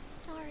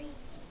 Sorry.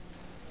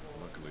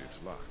 Luckily, it's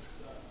locked.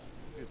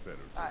 We'll get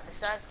better. Alright,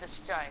 decides to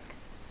strike.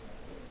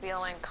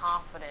 Feeling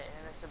confident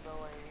in his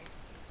ability.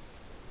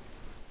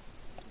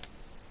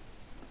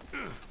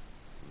 Oh,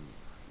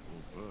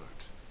 but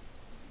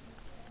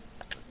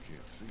I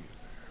can't see it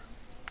there.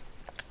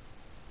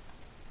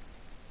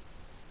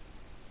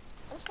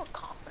 I'm so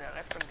confident,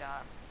 I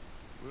forgot.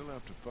 We'll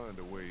have to find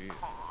a way in.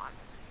 Con.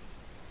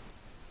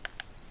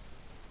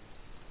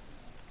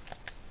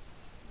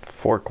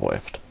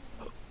 Forklift.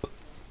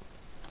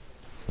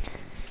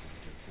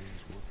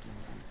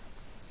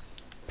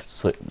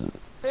 Slip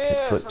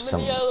Pierce, I'm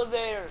some. in the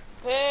elevator.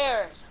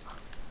 Pierce.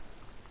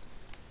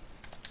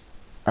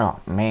 Oh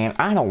man,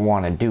 I don't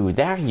want to do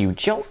that. Are you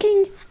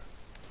joking?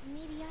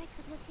 Maybe I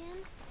could look in?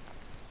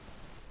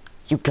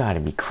 You gotta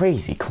be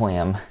crazy,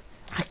 Clem.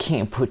 I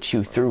can't put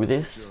you through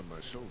this. You're on my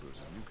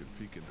shoulders, and you can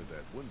peek into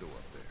that window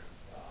up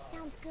there.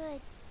 Sounds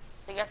good.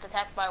 They got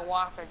attacked by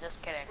Walker,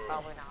 just kidding,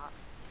 probably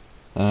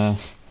not.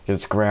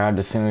 Gets grabbed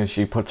as soon as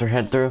she puts her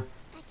head through.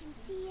 I can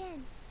see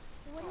in.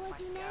 What do I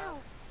do now?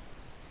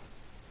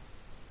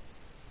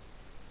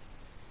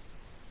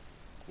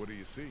 What do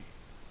you see?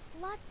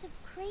 Lots of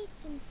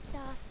crates and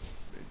stuff.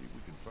 Maybe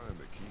we can find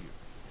the key and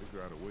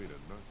figure out a way to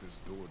knock this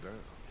door down.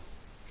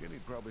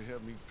 Kenny'd probably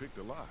have me pick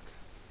the lock,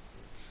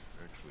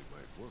 which actually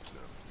might work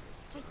now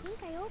that we have I time. think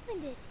I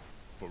opened it.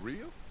 For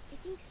real? I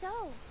think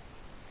so.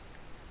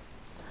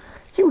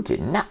 You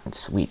did not,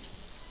 sweet.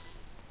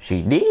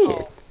 She did.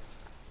 Oh.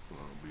 Well,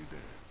 I'll be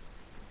damned.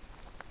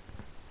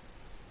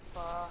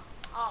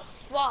 Oh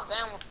fuck,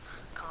 I almost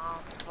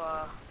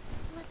can't.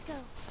 Let's go.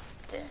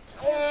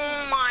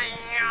 Oh my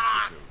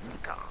god.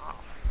 God.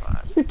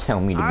 You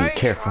tell me to be Alright,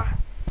 careful. try.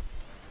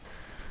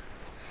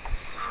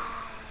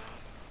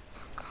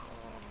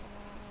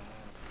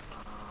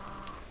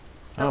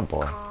 Oh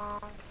boy.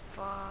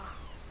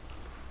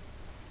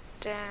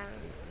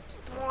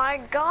 Well, I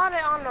got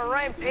it on the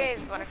right page,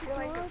 but I feel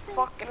like it's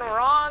fucking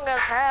wrong as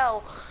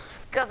hell.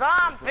 Cause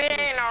I'm being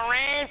a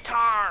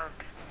retard.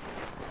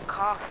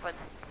 Confident.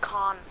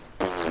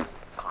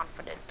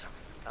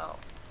 Oh.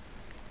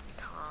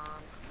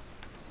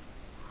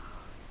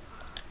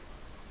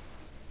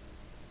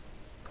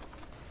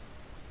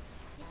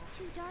 It's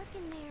too dark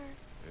in there.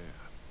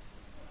 Yeah.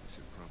 We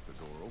should prop the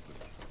door open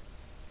with something.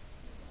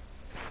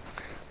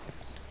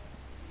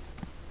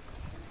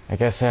 I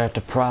guess I have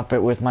to prop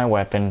it with my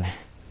weapon.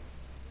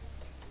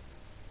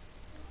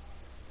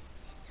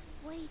 It's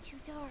way too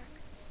dark.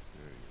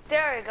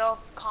 There you go.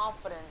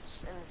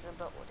 Confidence in his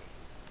ability.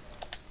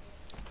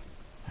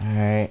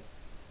 Alright.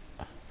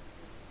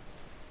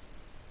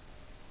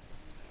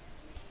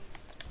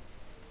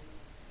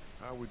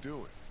 How we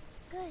doing?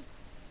 Good.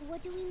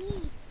 What do we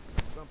need?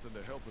 Something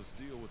to help us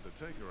deal with the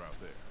taker out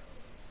there.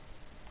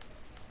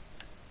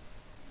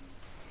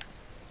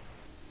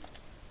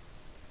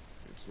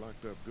 It's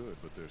locked up good,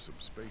 but there's some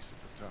space at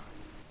the top.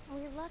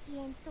 We're lucky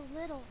I'm so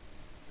little.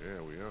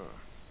 Yeah, we are.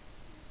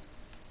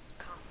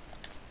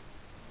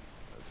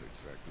 That's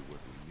exactly what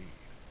we need.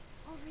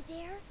 Over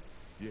there?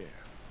 Yeah,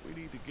 we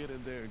need to get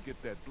in there and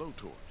get that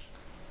blowtorch.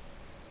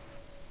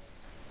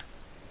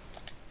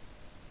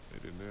 They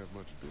didn't have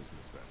much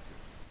business back then.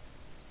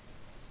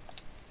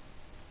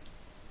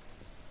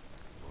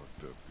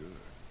 Locked up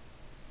good.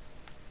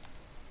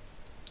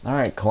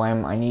 Alright,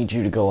 Clem, I need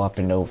you to go up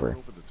and over.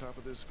 Over the top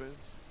of this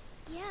fence?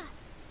 Yeah,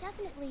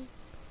 definitely.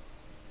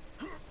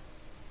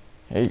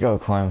 Here you go,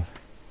 Clem.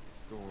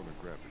 Go on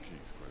and grab the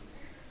keys, Clem.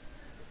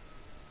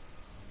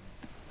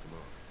 Come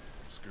on,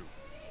 scoot.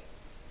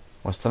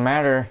 What's the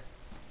matter?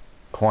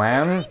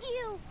 Clem? Behind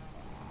you!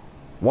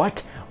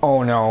 What?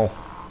 Oh no.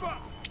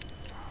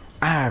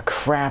 Ah,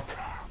 crap.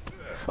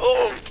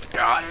 Oh,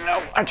 God,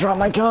 no. I dropped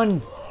my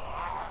gun.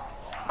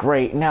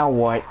 Great, now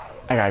what?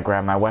 I gotta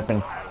grab my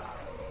weapon.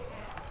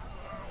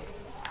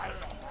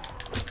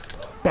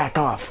 Back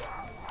off.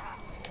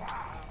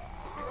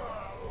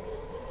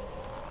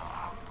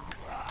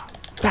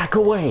 Back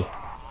away.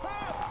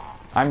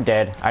 I'm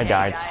dead. I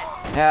died.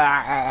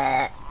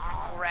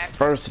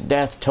 First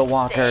death to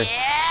Walker.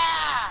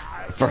 Yeah!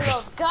 First.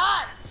 Those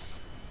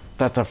guts!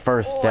 That's a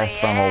first death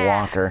from a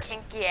Walker.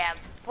 Kinky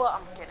ass foot.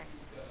 I'm kidding.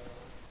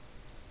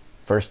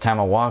 First time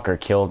a Walker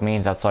killed me.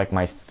 That's like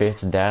my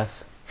 5th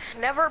death.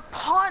 Never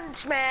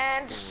punch,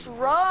 man. Just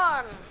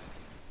run. Come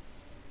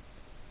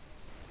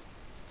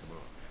on,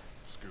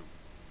 scoot.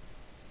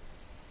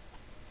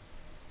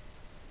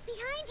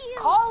 Behind you!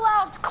 Call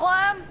outs,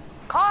 Clem.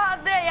 Call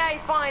out there. Yeah, you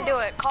fine. Do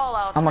it. Call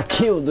outs. I'ma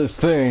kill this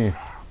thing.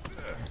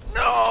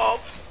 No.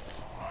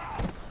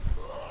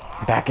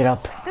 Back it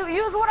up. Dude,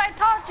 use what I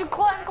taught you,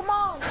 Clem. Come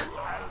on.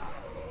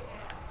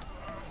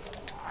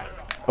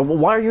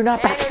 Why are you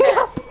not backing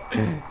up?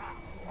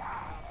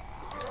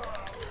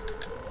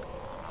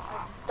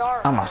 It's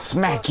dark. I'ma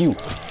smack you.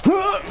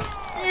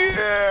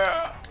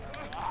 Yeah.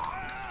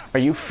 Are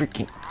you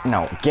freaking...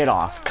 No, get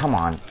off. Come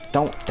on.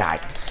 Don't die.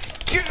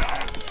 Get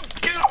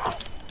off. Get off.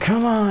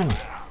 Come on.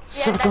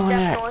 Suck on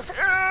that.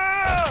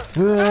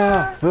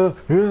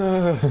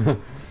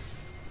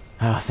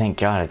 Oh, thank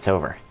God it's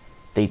over.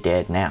 They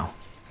dead now.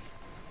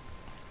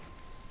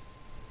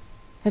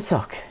 It's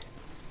okay.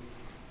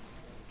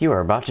 You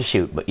were about to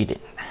shoot, but you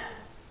didn't.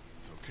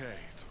 It's okay,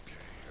 it's okay.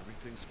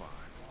 Everything's fine.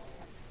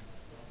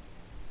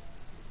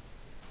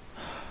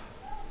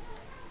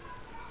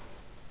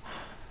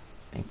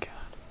 Thank God.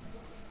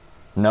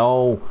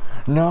 No,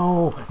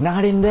 no,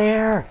 not in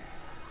there.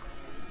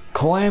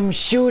 Clem,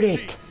 shoot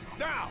it.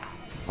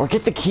 Or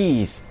get the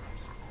keys.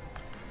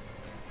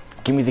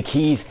 Give me the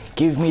keys.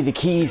 Give me the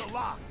keys.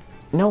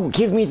 No,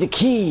 give me the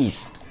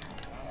keys.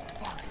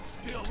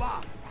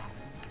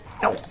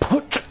 No,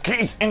 put the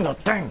keys in the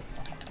thing.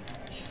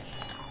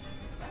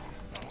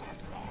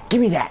 Give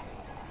me that.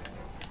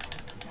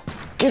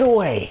 Get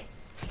away.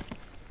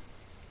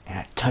 You're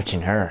not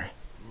touching her.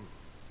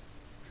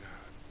 God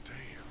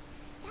damn.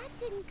 That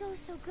didn't go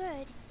so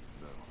good.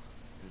 No,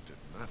 it did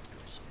not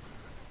go so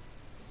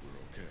good. We're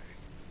okay.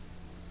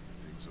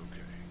 Everything's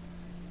okay.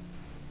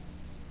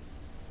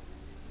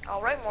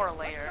 I'll write more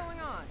later. What's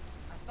going on?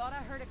 I thought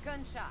I heard a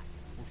gunshot.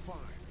 We're fine.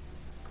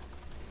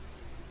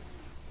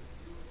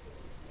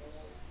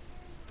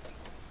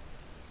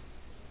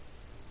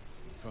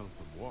 We found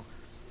some walkers.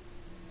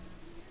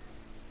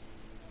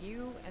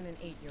 You and an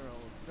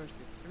 8-year-old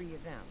versus 3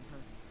 of them, huh?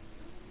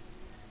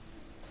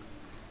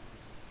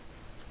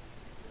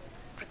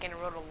 Freaking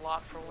wrote a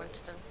lot for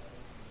Winston.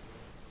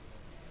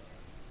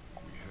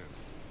 We have.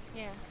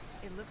 Yeah,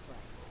 it looks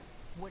like.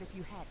 What if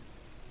you hadn't?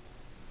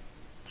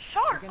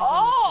 Shut We're gonna go make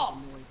sure up! the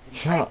noise didn't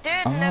Shut I up.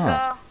 did,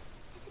 nigga.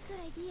 That's a good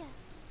idea.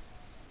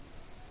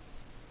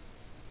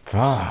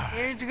 God.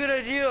 Yeah, it's a good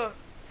idea.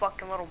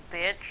 Fucking little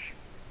bitch.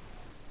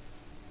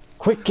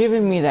 Quit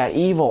giving me that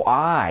evil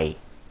eye.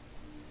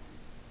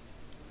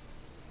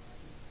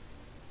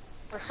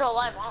 We're still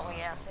alive, aren't we?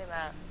 Yeah, say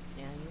that.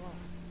 Yeah, you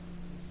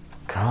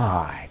are.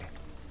 God.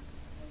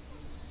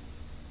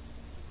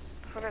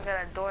 We're gonna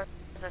get a door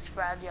that's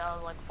fragile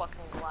like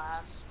fucking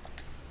glass.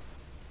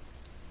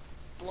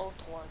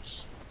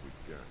 Blowtorch. We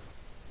got it.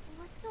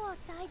 Let's go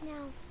outside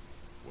now.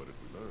 What did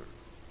we learn?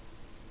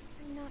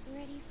 I'm not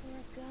ready for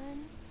a gun.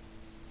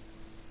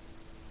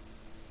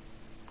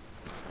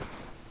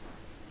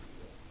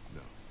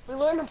 No. We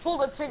learned to pull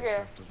the Just trigger.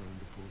 have to learn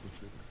to pull the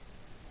trigger.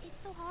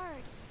 It's so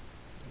hard.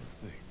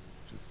 Don't think.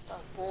 Just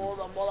Pull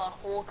the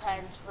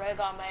motherfucking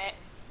trigger, mate.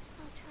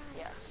 I'll try.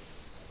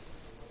 Yes.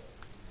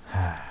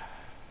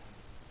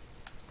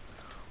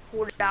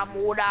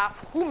 Hold up.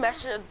 Who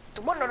messaged?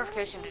 What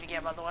notification did you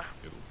get, by the way?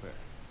 it'll pass.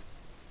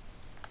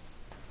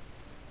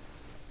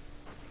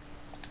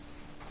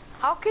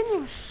 How can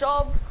you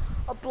shove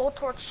a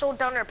blowtorch so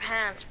down your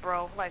pants,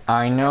 bro? Like,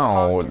 I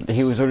know. pockets.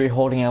 He was literally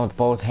holding it with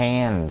both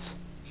hands.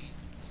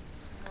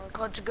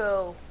 Let's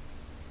go.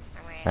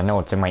 I know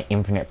it's in my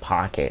infinite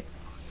pocket.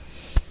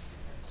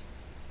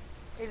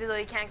 You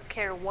literally can't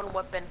carry one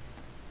weapon.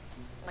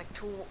 Like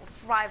 3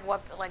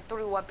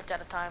 weapons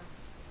at a time.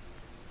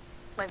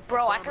 Like,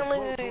 bro, I can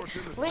literally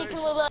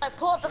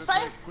pull out the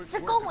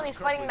sickle when he's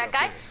fighting that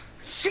guy.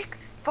 Shik,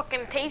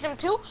 fucking tase him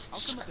too.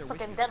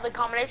 Fucking deadly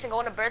combination, go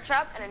in a bear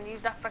trap, and then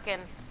use that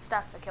freaking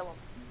staff to kill him.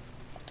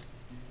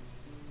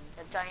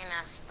 A giant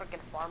ass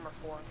freaking farmer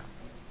fork.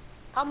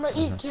 I'm gonna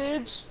eat,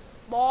 kids.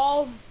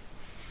 Mom.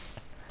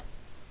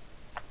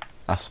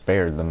 I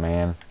spared the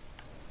man.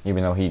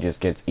 Even though he just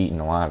gets eaten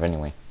alive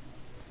anyway.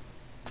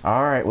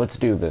 Alright, let's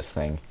do this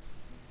thing.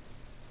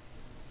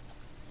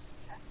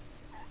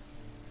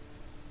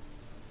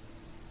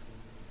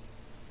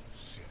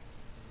 Shit.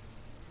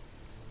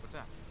 What's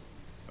up?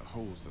 The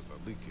hose has a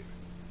leak in it.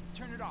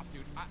 Turn it off,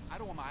 dude. I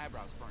don't want my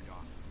eyebrows burned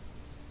off.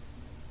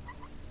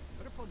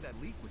 Better plug that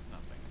leak with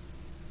something.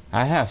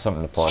 I have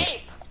something to plug.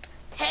 Tape.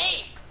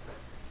 Tape.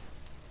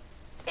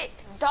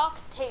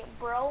 Duct tape,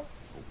 bro. Over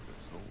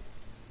those holes.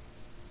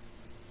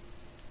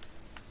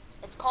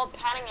 It's called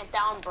patting it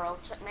down, bro.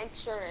 Make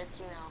sure it's,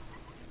 you know,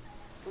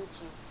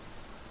 Gucci.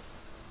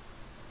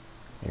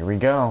 Here we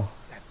go.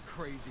 That's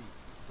crazy.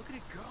 Look at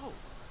it go.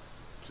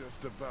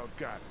 Just about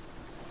got it.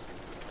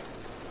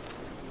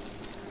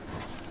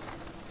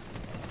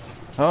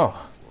 Oh.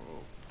 Whoa,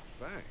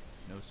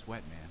 thanks. No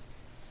sweat, man.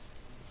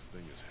 This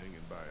thing is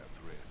hanging by a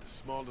thread. The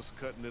smallest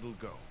cut and it'll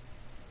go.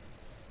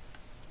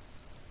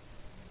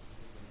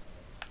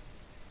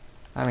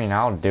 I mean,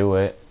 I'll do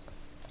it.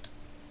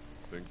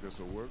 Think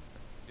this'll work?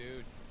 Dude,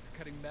 you're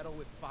cutting metal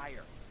with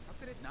fire. How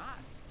could it not?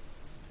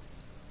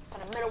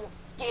 Cutting metal with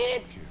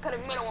kid.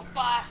 Cutting metal with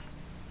fire.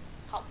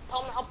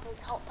 Tell me to help you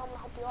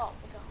out.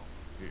 What the hell?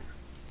 Here,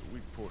 the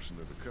weak portion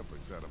of the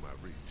coupling's out of my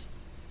reach.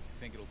 You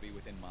think it'll be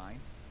within mine?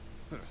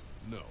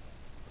 No,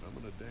 but I'm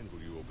gonna dangle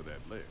you over that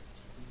ledge.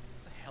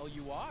 The hell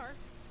you are?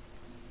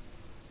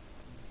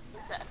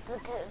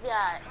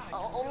 Yeah,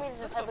 Omi's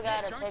the type of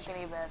guy to take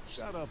any bets.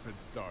 Shut up and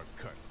start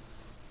cutting.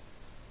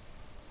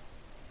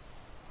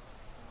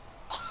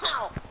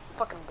 Ow!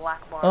 Fucking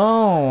black bar.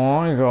 Oh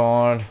my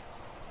god.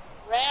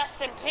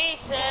 Rest in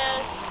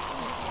pieces.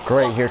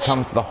 Great, here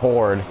comes the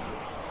horde.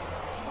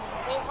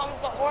 Here comes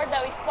the horde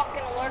that we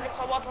fucking alerted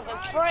so much with the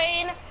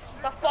train,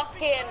 the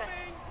fucking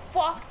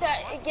fuck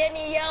that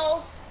getting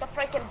yells, the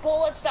freaking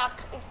bullets that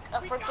the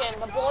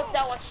bullets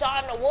that was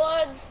shot in the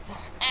woods,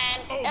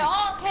 and it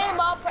all came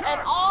up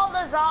and all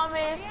the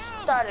zombies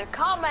started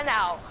coming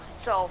out.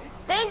 So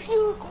thank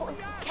you,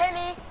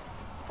 Kenny,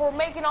 for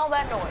making all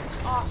that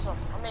noise. Awesome,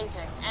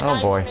 amazing. And Oh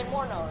now boy. you just made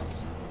more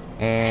noise.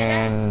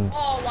 And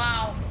Oh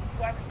wow,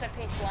 rest in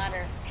peace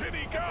ladder.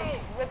 Kenny, go!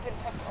 Ripping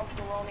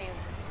pepperoni.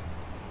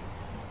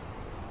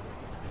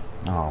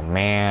 oh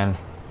man.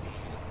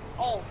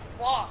 Oh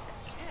fuck.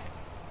 Shit.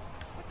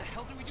 What the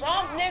hell do we do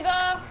Jump, now?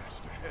 nigga! Smash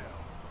to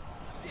hell.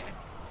 Shit.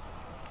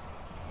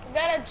 You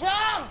gotta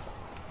jump!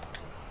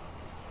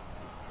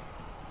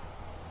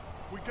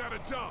 We gotta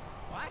jump.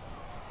 What?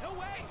 No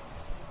way.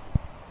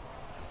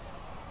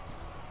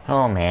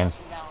 Oh man. Push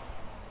him down.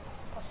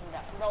 Push him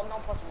down. No,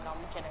 don't push him down.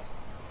 I'm kidding.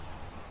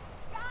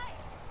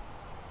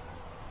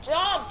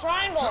 Jump!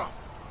 Triangle! Jump.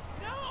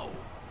 No.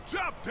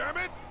 Jump, damn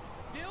it!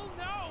 Still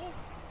no.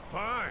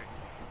 Fine.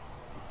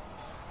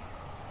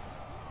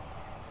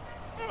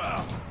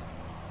 Ah.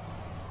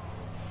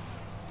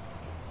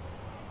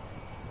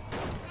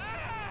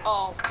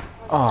 Oh.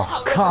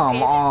 Oh,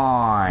 come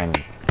on.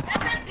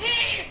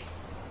 SMPs!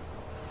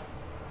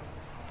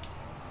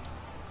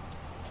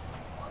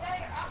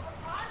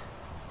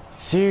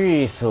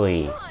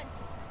 Seriously.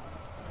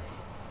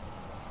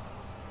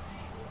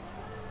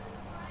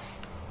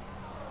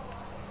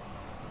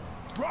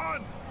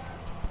 Run!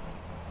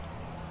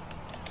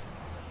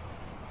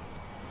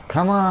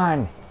 Come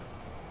on.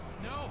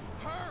 No,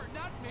 her,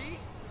 not me.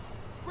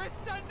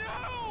 Krista,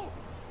 no!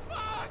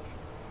 Fuck!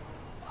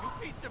 You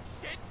piece of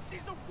shit!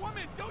 She's a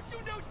woman, don't you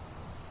know?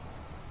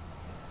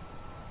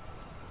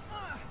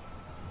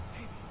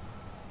 Baby,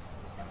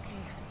 it's okay,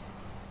 honey.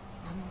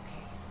 I'm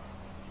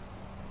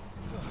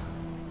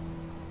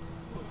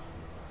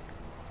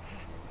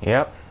okay.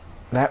 Yep.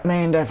 That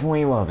man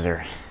definitely loves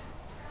her.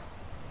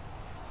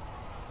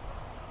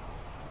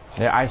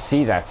 Yeah, I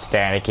see that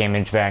static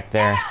image back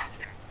there.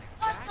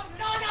 Want some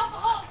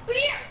non-alcoholic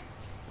beer?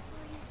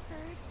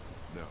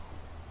 No,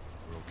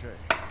 we're okay.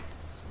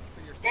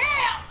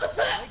 Damn!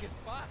 Leg is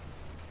spot.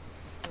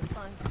 We're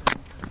fine.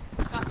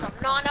 Got some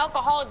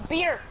non-alcoholic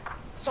beer.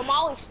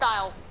 Somali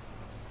style.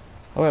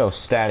 Little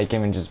static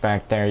images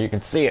back there, you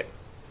can see it.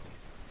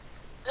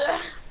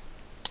 Ugh.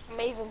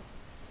 Amazing.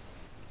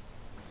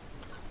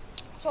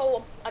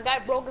 So, a guy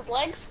broke his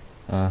legs.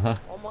 Uh-huh.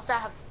 Almost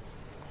at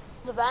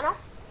Havana.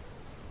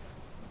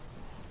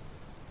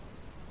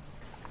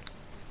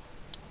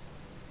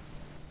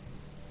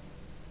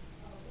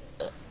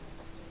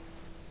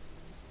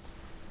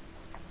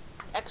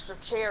 Extra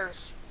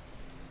chairs.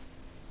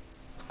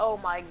 Oh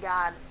my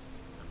god.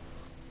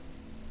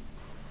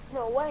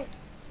 No way.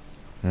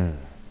 Hmm.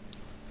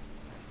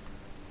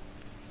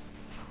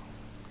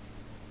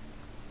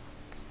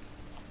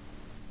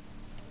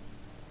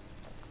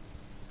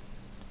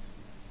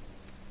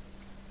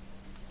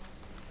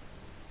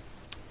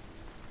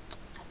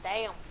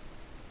 Damn.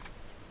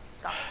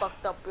 Got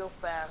fucked up real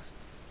fast.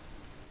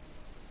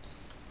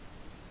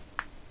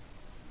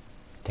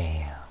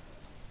 Damn.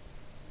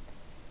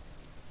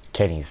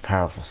 Kenny's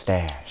powerful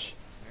stash.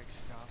 Next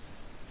stop.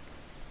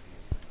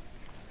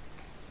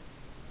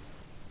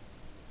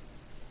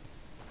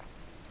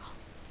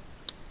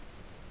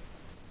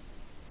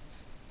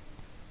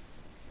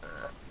 We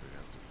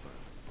have to find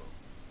a boat.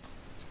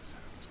 We just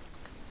have to.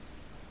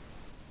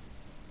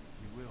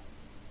 We will.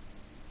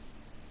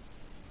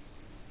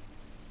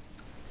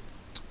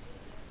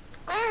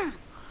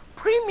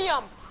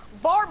 Premium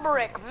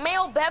barbaric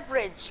male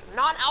beverage,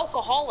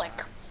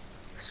 non-alcoholic,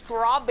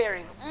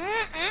 strawberry. Let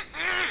my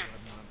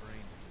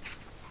brain release.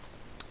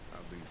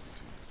 I'll leave it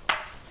to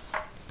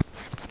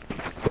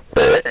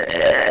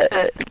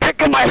you.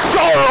 Taking my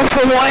sorrows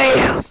away.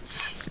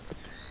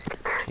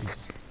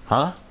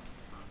 Huh?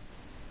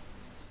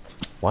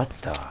 What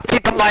the?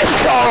 Taking my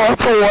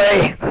sorrows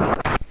away.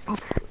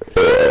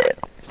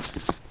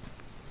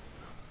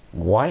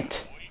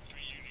 What? Waiting for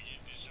you to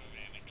get this over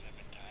to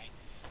Clementine.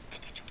 I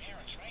got your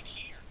parents right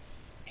here.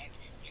 And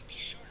you be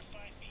sure to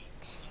find me.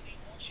 He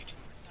wants you to.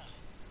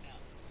 Now,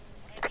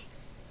 what I need.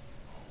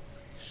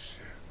 Holy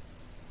shit.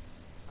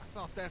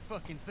 that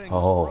fucking thing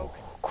was Oh,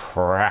 broken.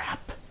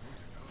 crap. So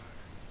did I.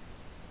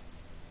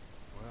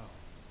 Well,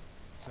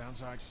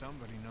 sounds like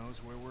somebody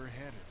knows where we're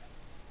headed.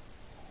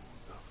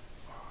 Who the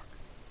fuck?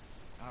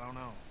 I don't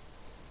know,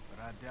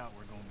 but I doubt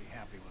we're gonna be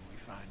happy when we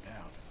find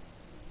out.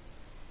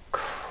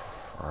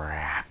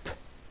 Crap.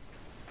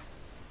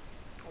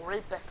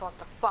 Rapist wants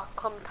to fuck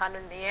Clementine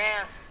in the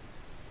ass.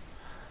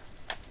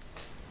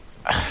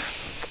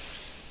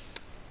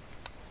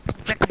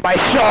 Take my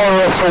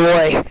sorrows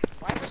away.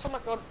 Why are there so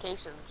much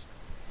notifications?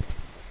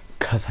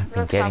 Cause I've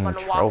been Looks like getting I'm on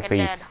The Walking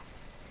trophies. Dead.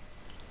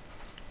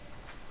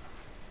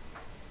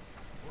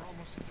 We're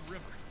almost at the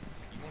river.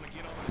 You wanna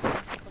get on the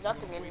boat? There's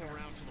nothing in Wait here.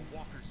 around till the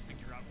walkers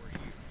figure out we're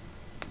here.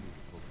 We need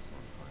to focus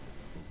on finding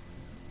the boat.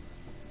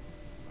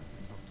 Like we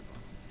talked about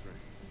on the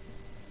train.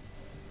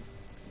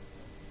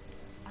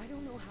 I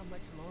don't know how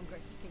much longer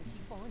he can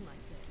keep on like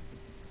this.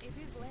 If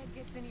his leg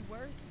gets any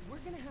worse, we're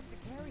gonna have to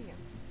carry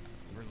him.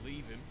 We're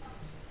leaving.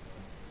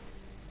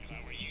 If I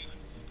were you,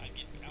 I'd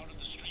get out of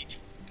the street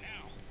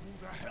now. Who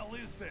the hell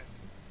is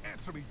this?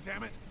 Answer me,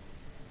 damn it!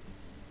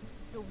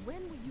 So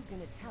when were you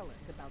gonna tell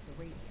us about the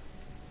radio?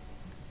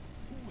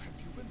 Who have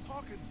you been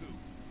talking to?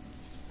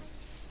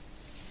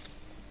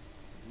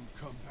 You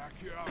come back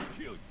here, I'll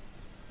kill you.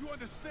 You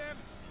understand?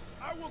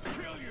 I will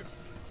kill you.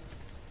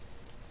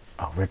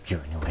 I'll rip you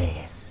in your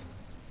ass.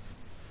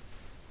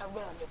 I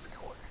ran over to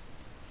her.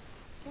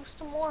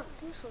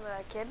 Do some of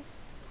that, kid.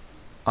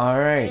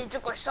 Alright. And he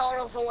took my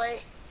sorrows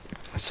away.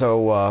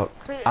 So,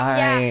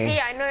 Yeah, see,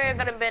 I know you're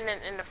gonna be in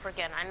the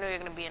friggin', I know you're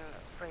gonna be in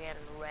the friggin'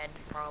 red,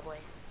 probably.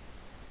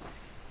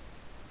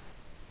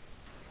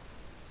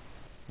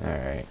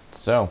 Alright,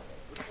 so.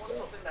 Which was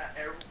something that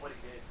everybody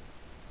did.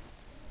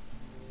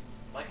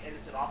 Like, and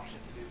it's an option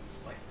to do.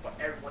 Like, but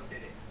everyone did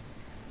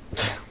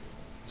it.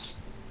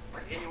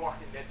 Like, any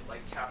Walking Dead,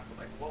 like, chapter,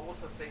 like, what was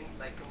the thing,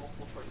 like, the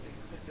multiple choice thing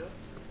you could do?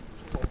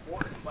 Which was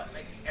important, but,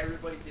 like,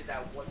 everybody did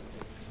that one thing.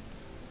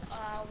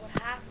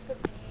 Would have to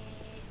be...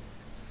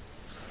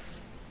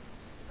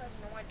 I have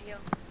no idea.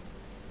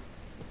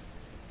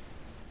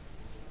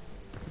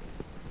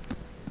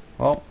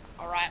 Well,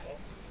 Alright.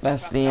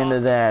 that's the end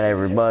of that,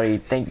 everybody.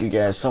 Thank you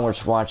guys so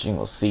much for watching.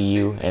 We'll see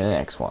you in the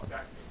next one.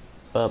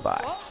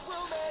 Bye-bye.